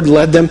the Lord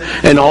led them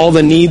and all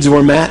the needs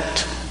were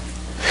met?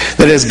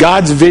 That as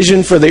God's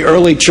vision for the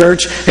early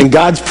church and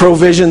God's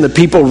provision, the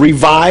people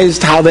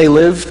revised how they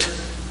lived?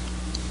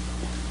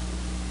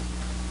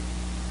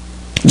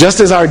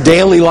 Just as our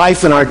daily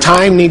life and our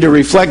time need to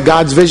reflect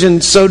God's vision,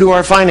 so do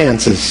our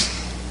finances.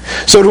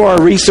 So do our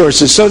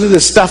resources. So do the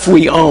stuff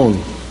we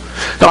own.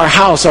 Our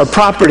house, our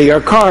property, our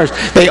cars.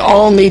 They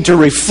all need to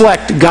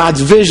reflect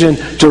God's vision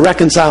to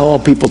reconcile all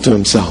people to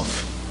Himself.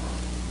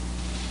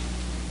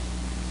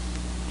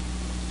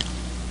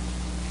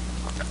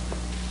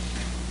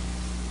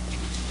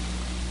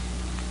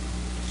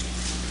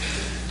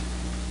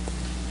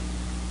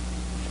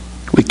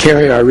 We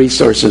carry our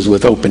resources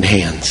with open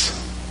hands.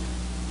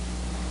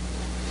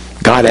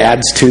 God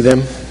adds to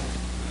them.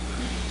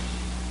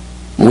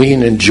 We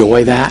can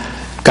enjoy that.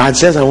 God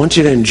says, I want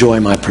you to enjoy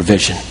my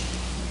provision.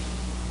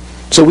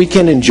 So we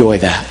can enjoy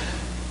that.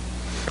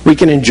 We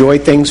can enjoy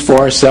things for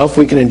ourselves.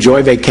 We can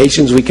enjoy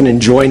vacations. We can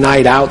enjoy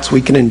night outs.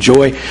 We can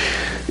enjoy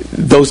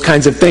those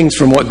kinds of things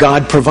from what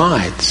God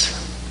provides.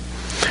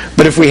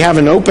 But if we have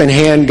an open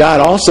hand, God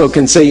also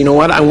can say, you know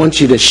what, I want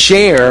you to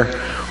share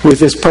with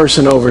this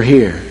person over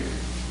here.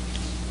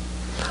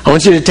 I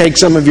want you to take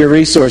some of your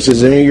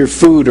resources and your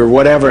food or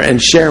whatever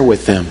and share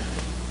with them.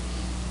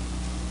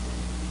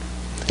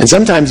 And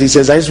sometimes He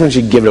says, I just want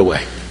you to give it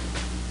away.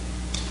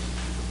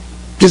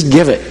 Just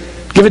give it.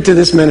 Give it to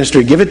this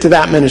ministry. Give it to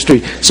that ministry.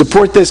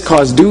 Support this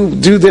cause. Do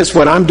this,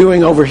 what I'm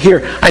doing over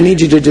here. I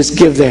need you to just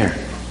give there.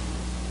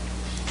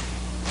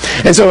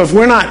 And so if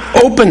we're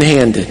not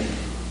open-handed,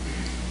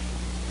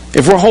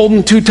 if we're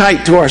holding too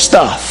tight to our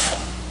stuff,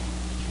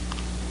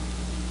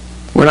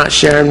 we're not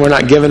sharing, we're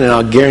not giving, and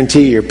I'll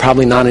guarantee you're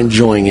probably not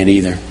enjoying it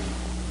either.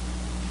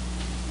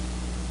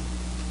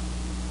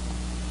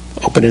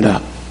 Open it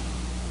up.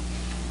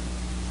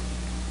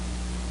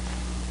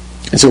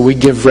 And so we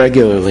give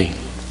regularly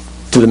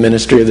to the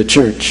ministry of the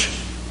church.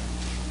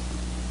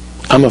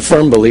 I'm a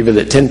firm believer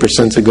that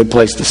 10% is a good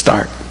place to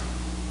start.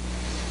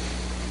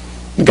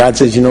 God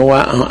says, you know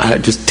what? I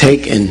just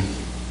take and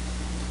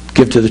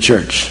give to the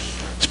church.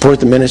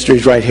 Support the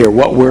ministries right here,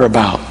 what we're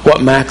about,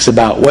 what Mac's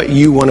about, what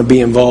you want to be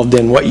involved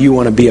in, what you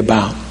want to be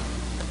about.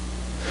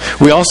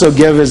 We also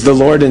give as the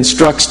Lord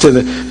instructs to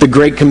the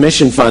Great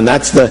Commission Fund.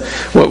 That's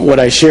what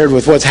I shared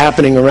with what's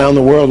happening around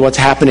the world, what's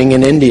happening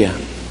in India,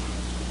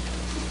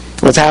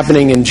 what's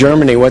happening in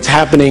Germany, what's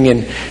happening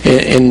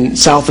in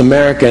South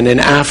America and in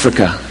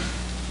Africa.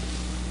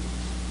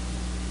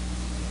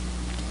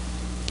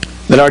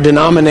 That our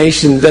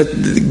denomination, that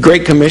the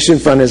Great Commission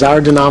Fund is our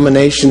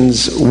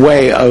denomination's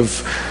way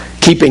of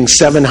keeping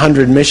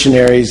 700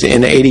 missionaries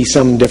in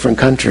 80-some different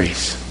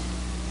countries.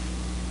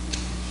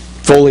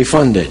 Fully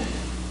funded.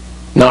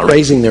 Not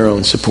raising their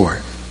own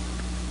support.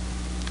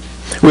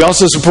 We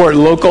also support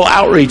local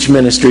outreach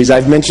ministries.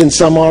 I've mentioned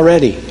some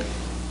already.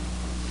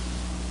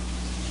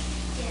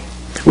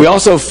 We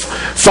also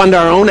fund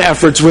our own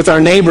efforts with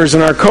our neighbors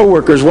and our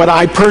coworkers, what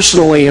I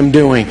personally am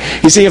doing.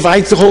 You see, if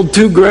I hold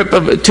too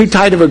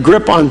tight of a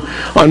grip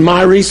on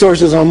my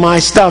resources, on my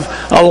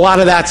stuff, a lot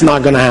of that's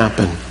not going to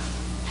happen.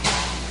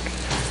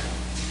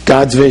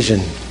 God's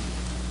vision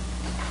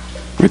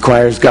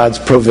requires God's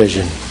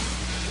provision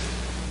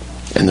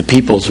and the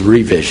people's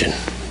revision.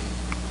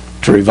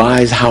 To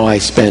revise how I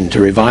spend, to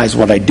revise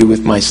what I do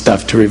with my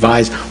stuff, to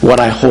revise what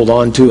I hold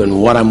on to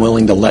and what I'm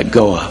willing to let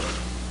go of.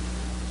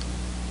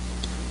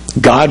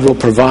 God will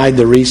provide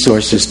the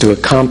resources to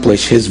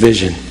accomplish His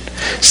vision.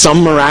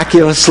 Some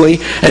miraculously,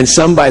 and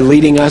some by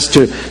leading us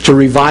to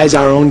revise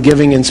our own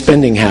giving and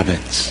spending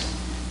habits.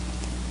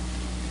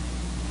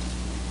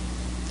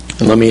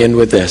 And let me end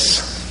with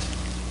this.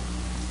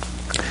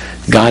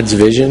 God's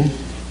vision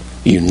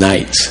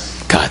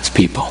unites God's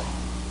people.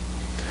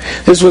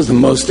 This was the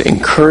most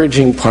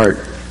encouraging part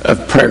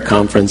of prayer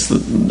conference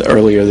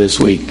earlier this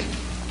week.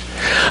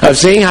 Of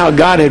seeing how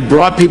God had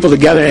brought people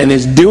together and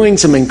is doing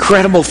some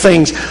incredible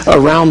things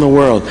around the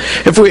world.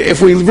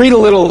 If we read a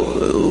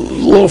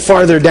little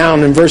farther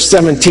down in verse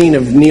 17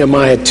 of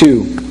Nehemiah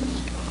 2.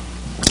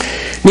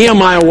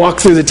 Nehemiah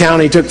walked through the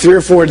town. He took 3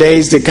 or 4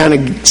 days to kind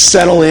of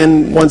settle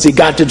in once he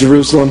got to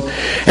Jerusalem.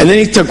 And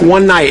then he took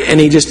one night and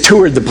he just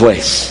toured the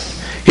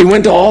place. He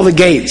went to all the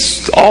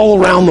gates,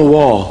 all around the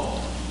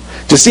wall,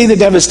 to see the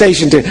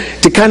devastation, to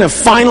kind of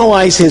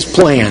finalize his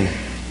plan.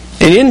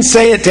 And he didn't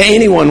say it to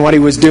anyone what he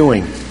was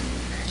doing.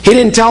 He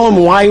didn't tell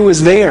them why he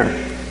was there.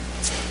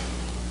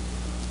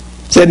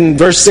 It said in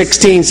verse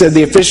 16, said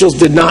the officials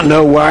did not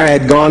know where I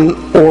had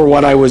gone or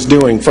what I was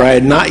doing, for I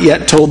had not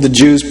yet told the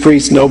Jews,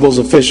 priests, nobles,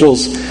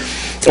 officials,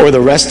 or the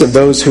rest of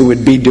those who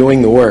would be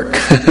doing the work.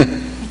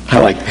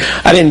 I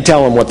didn't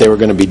tell them what they were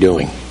going to be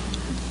doing.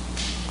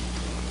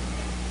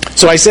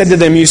 So I said to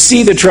them, you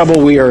see the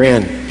trouble we are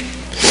in.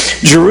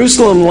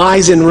 Jerusalem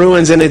lies in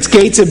ruins and its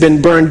gates have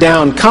been burned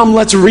down. Come,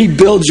 let's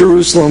rebuild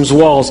Jerusalem's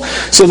walls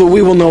so that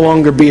we will no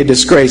longer be a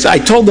disgrace. I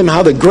told them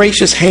how the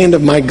gracious hand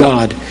of my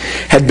God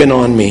had been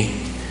on me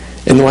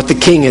and what the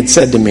king had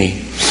said to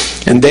me.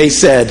 And they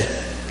said,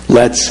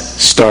 let's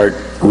start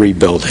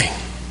rebuilding.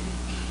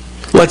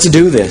 Let's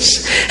do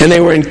this. And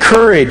they were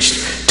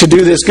encouraged to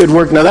do this good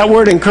work. Now that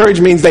word encourage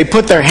means they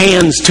put their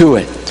hands to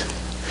it.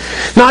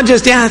 Not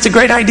just, yeah, it's a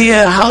great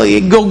idea. How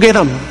you go get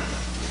them.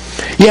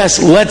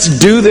 Yes, let's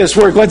do this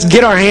work. Let's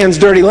get our hands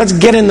dirty. Let's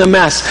get in the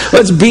mess.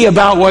 Let's be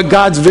about what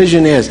God's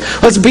vision is.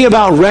 Let's be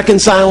about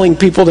reconciling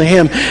people to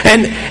Him.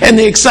 And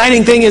the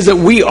exciting thing is that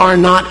we are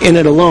not in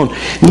it alone.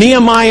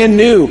 Nehemiah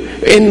knew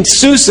in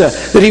Susa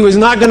that he was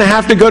not going to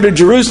have to go to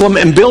Jerusalem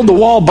and build the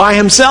wall by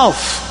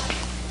himself.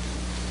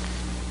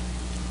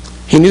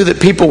 He knew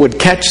that people would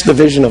catch the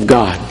vision of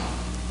God.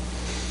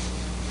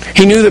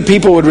 He knew that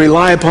people would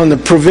rely upon the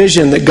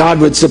provision that God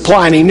would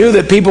supply, and he knew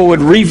that people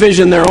would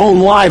revision their own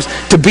lives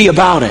to be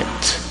about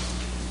it.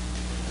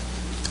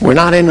 We're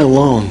not in it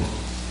alone.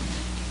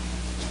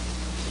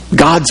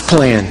 God's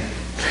plan,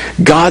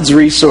 God's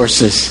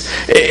resources,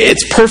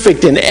 it's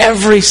perfect in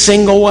every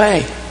single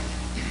way.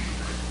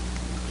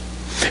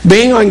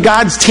 Being on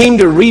God's team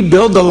to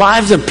rebuild the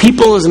lives of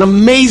people is an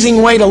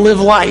amazing way to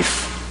live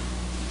life.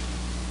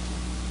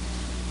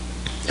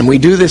 And we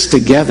do this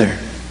together.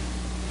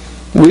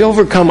 We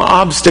overcome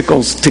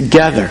obstacles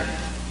together.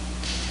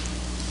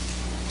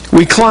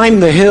 We climb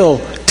the hill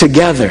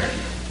together.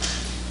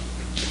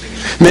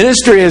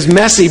 Ministry is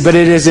messy, but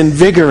it is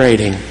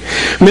invigorating.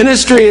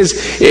 Ministry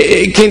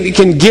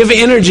can give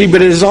energy,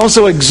 but it is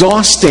also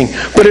exhausting.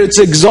 But it's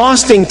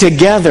exhausting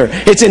together.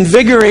 It's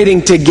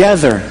invigorating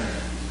together.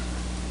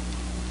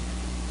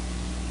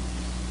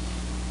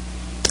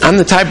 I'm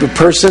the type of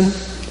person,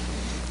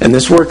 and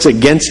this works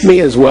against me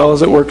as well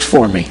as it works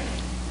for me.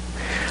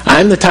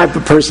 I'm the type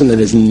of person that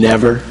is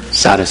never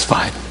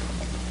satisfied.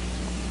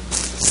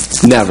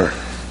 Never.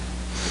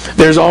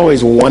 There's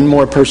always one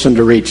more person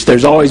to reach.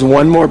 There's always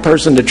one more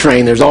person to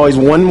train. There's always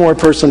one more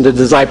person to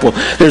disciple.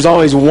 There's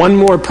always one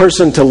more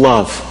person to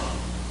love.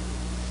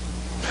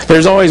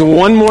 There's always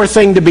one more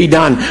thing to be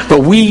done. But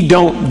we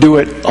don't do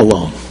it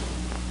alone.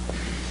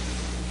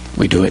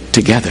 We do it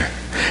together.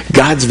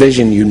 God's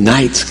vision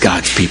unites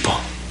God's people.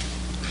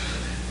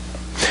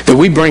 that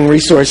we bring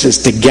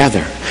resources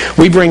together.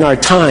 We bring our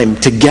time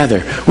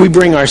together. We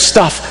bring our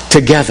stuff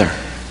together.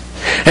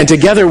 And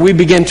together we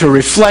begin to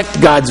reflect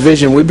God's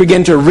vision. We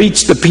begin to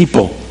reach the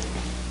people.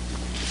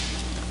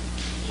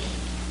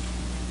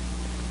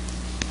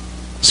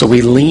 So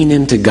we lean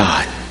into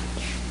God.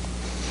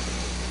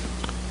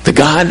 The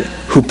God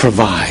who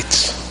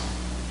provides.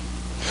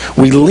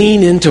 We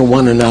lean into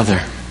one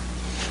another.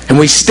 And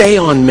we stay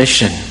on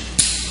mission.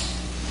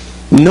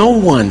 No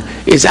one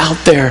is out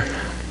there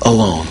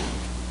alone.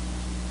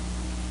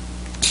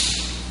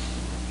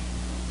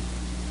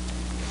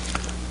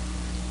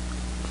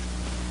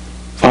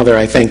 Father,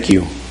 I thank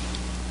you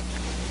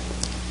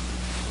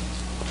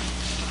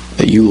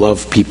that you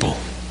love people.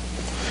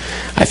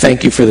 I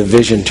thank you for the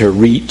vision to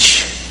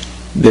reach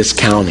this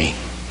county,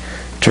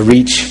 to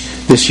reach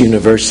this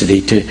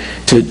university,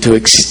 to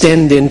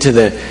extend into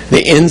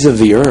the ends of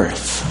the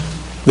earth,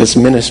 this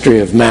ministry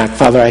of Mac.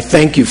 Father, I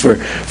thank you for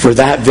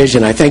that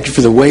vision. I thank you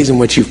for the ways in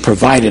which you've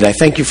provided. I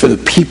thank you for the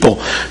people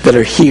that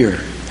are here.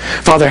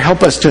 Father,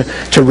 help us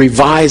to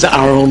revise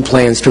our own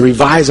plans, to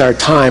revise our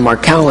time, our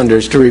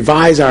calendars, to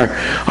revise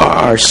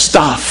our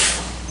stuff,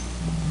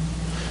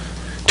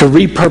 to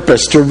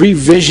repurpose, to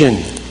revision.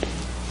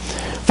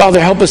 Father,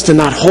 help us to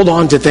not hold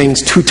on to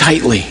things too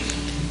tightly,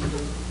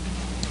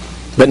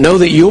 but know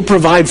that you'll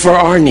provide for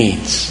our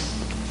needs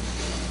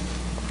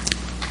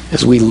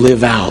as we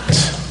live out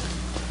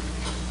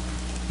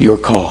your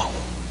call,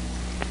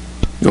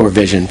 your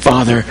vision.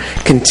 Father,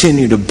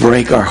 continue to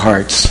break our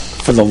hearts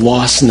for the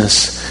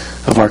lostness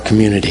of our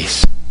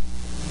communities.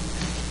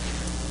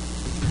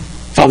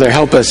 Father,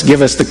 help us,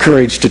 give us the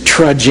courage to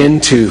trudge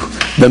into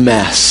the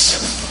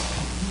mess,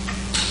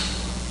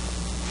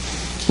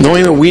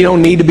 knowing that we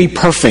don't need to be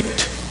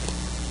perfect,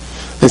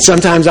 that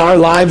sometimes our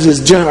lives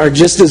are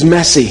just as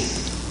messy.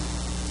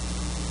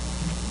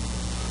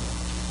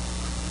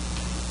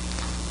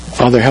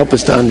 Father, help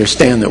us to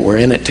understand that we're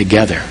in it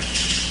together,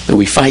 that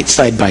we fight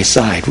side by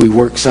side, we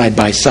work side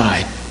by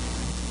side.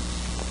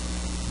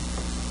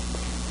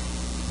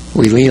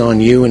 We lean on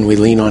you and we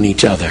lean on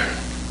each other.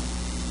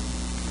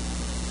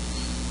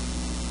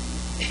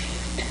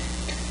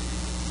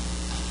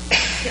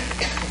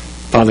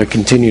 Father,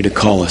 continue to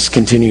call us,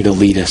 continue to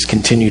lead us,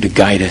 continue to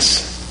guide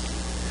us,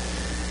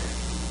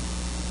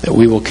 that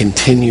we will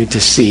continue to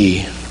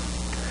see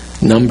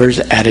numbers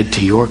added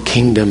to your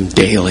kingdom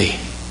daily,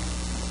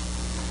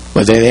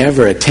 whether they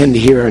ever attend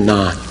here or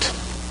not,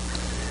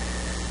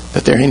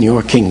 that they're in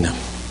your kingdom,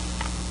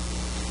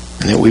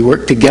 and that we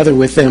work together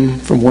with them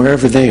from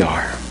wherever they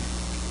are.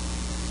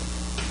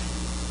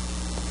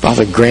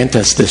 Father, grant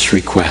us this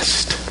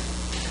request.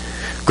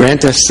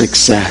 Grant us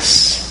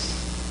success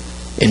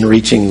in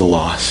reaching the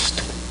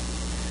lost.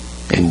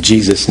 In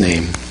Jesus'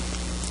 name,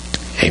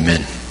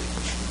 amen.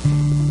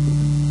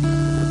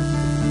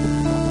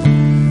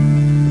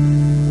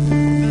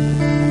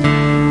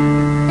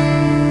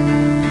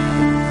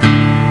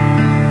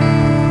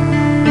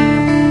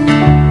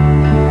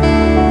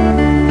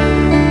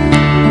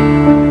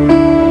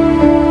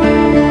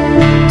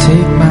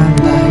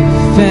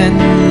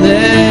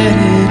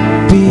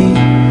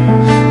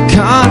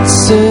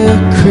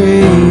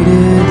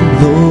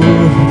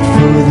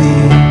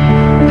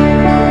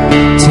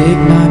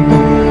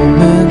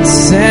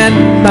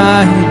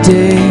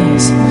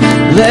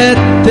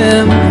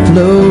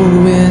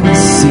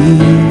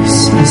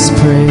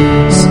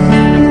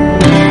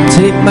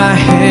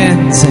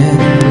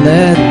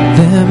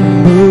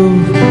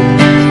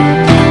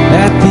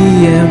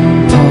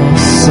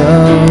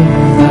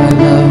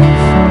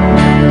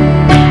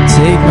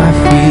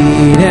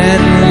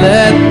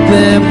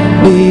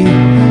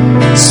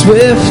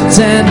 Swift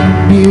and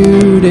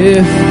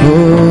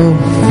beautiful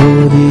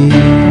for thee.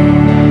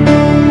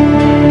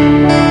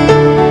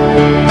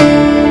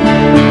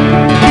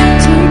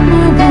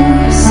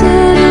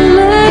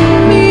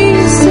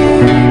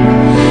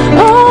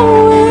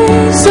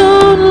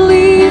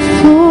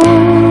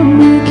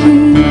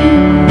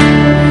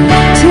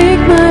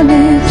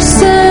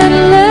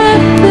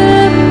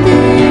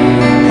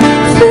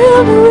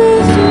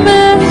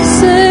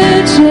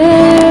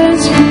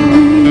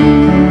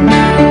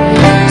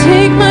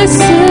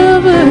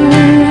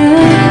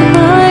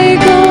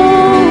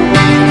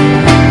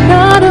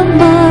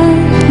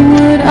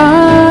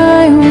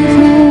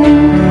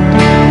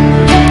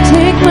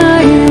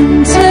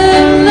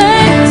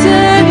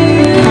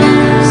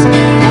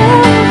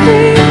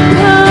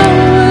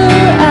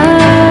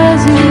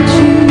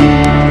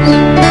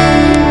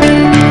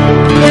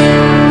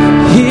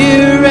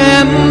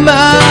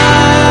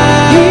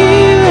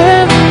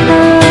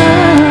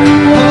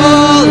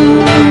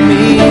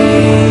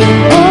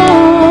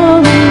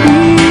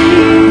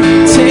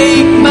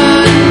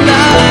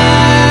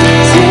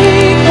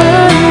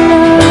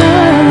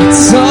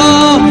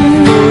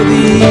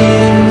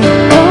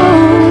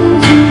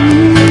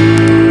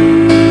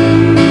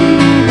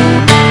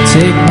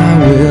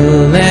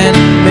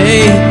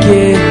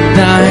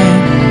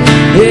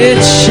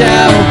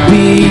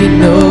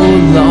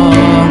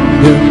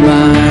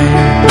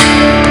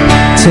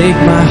 Take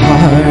my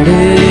heart,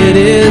 it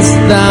is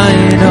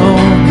thine own.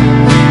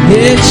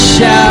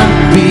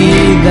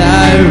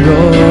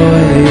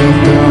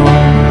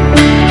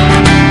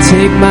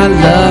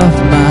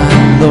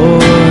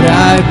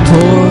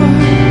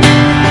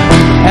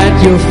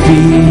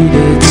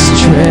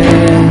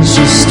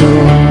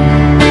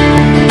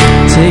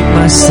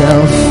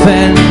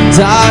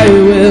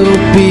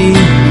 will be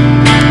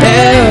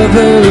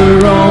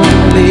ever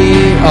only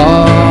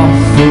all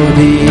for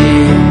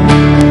thee.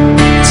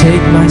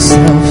 Take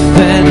myself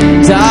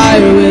and I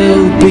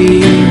will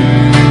be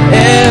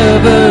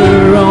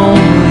ever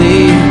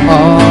only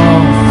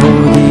all for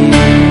thee.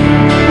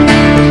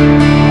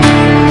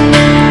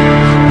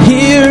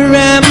 Here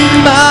am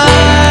I,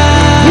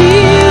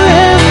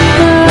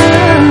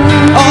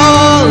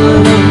 all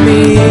of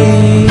me.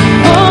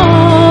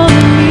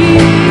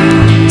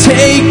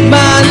 Take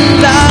my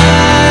life,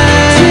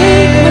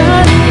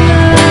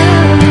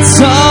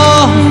 it's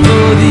all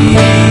for thee.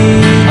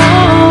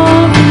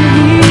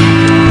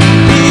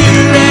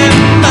 Here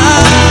am I,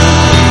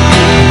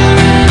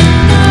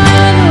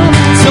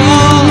 it's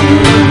all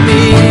of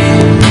me.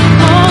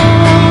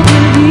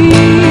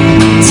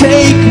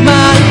 Take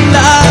my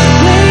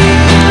life,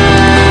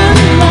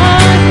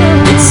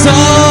 it's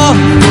all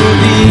for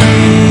thee.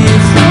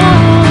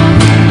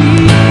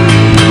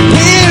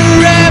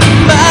 Here am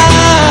I,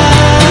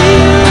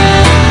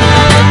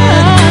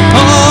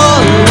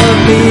 all of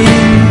me.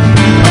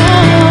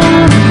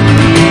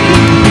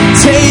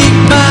 Take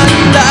my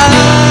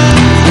life,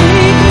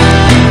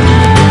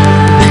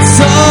 it's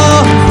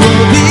all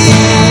for thee.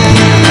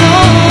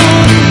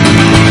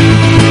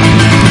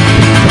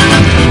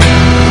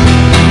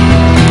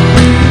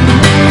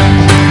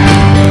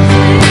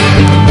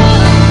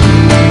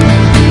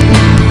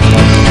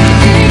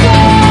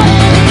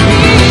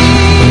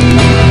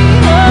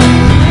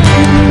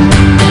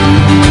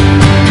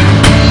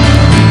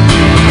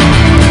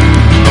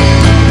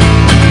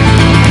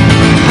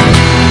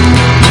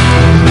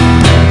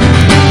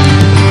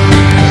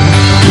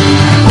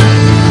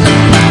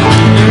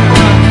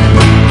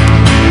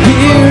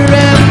 Here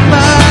am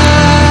I,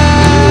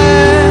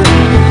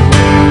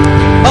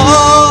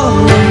 all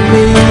of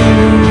me.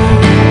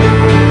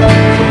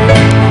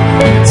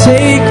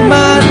 Take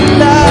my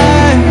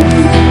life,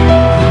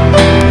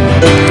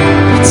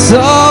 it's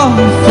all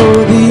for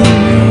thee.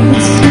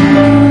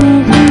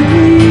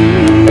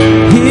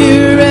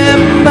 Here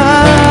am I,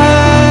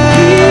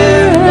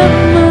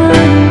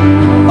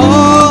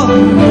 all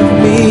of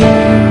me.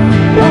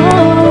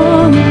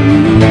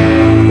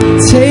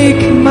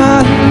 Take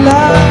my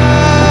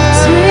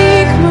life,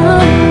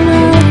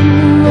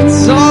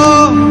 it's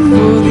all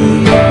for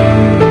thee.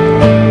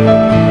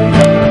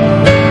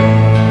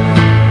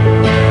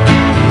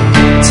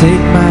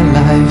 Take my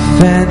life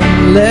and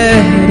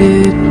let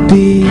it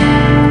be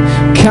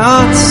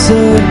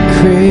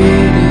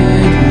consecrated,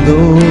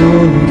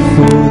 Lord,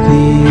 for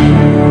thee.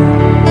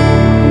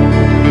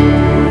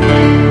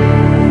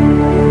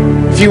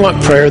 If you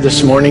want prayer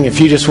this morning, if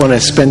you just want to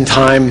spend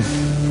time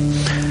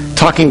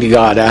talking to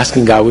God,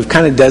 asking God, we've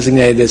kind of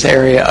designated this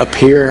area up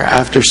here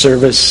after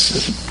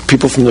service.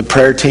 People from the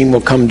prayer team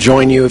will come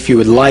join you if you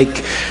would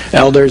like.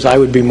 Elders, I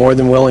would be more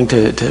than willing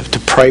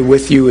to pray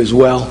with you as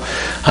well.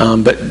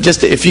 But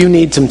just if you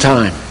need some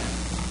time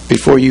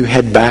before you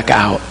head back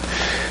out,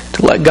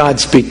 to let God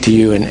speak to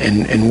you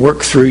and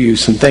work through you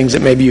some things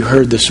that maybe you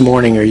heard this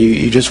morning, or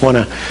you just want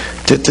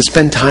to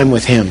spend time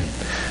with Him,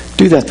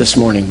 do that this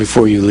morning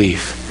before you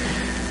leave.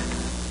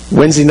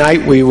 Wednesday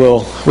night we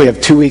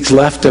have 2 weeks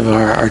left of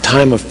our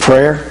time of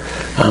prayer,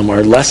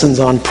 our lessons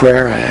on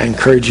prayer. I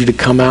encourage you to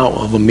come out.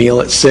 We'll have a meal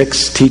at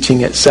 6,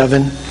 teaching at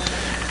 7.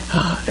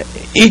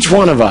 Each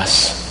one of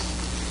us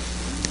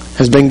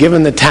has been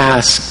given the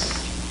task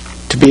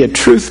to be a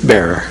truth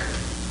bearer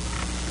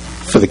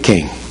for the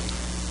King,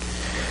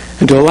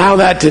 and to allow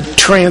that to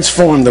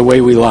transform the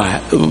way we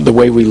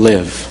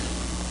live.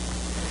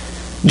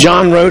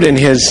 John wrote in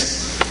his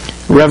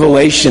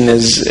Revelation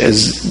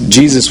as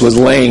Jesus was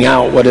laying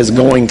out what is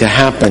going to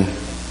happen.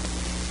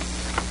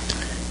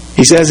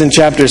 He says in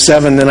chapter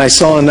 7, "Then I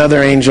saw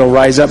another angel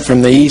rise up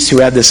from the east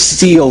who had the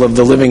seal of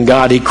the living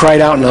God. He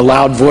cried out in a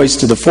loud voice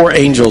to the 4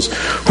 angels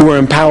who were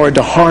empowered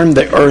to harm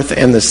the earth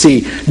and the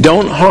sea.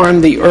 'Don't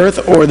harm the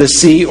earth or the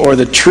sea or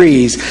the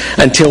trees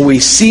until we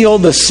seal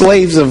the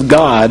slaves of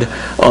God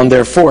on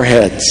their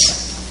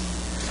foreheads.'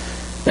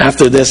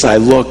 After this I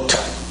looked,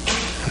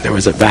 and there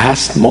was a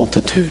vast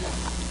multitude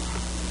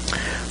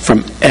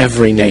from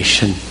every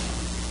nation,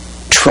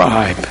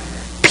 tribe,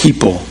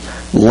 people,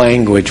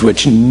 language,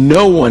 which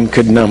no one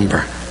could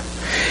number.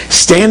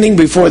 Standing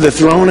before the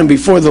throne and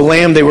before the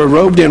Lamb, they were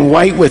robed in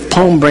white with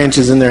palm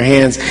branches in their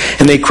hands,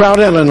 and they cried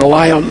out in a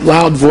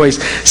loud voice,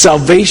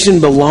 'Salvation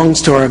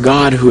belongs to our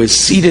God who is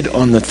seated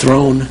on the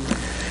throne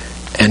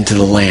and to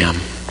the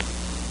Lamb.'"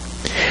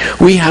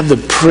 We have the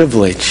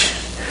privilege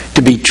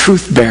to be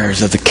truth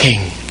bearers of the King,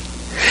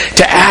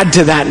 to add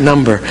to that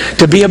number,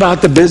 to be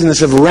about the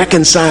business of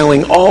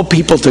reconciling all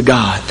people to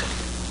God.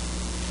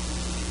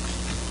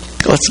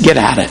 Let's get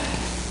at it.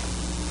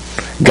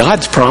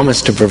 God's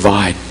promised to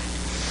provide.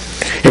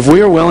 If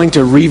we are willing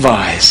to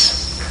revise,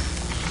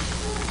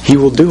 He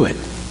will do it.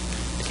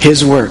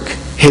 His work,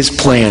 His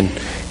plan,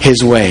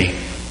 His way,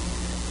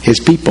 His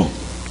people.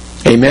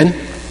 Amen?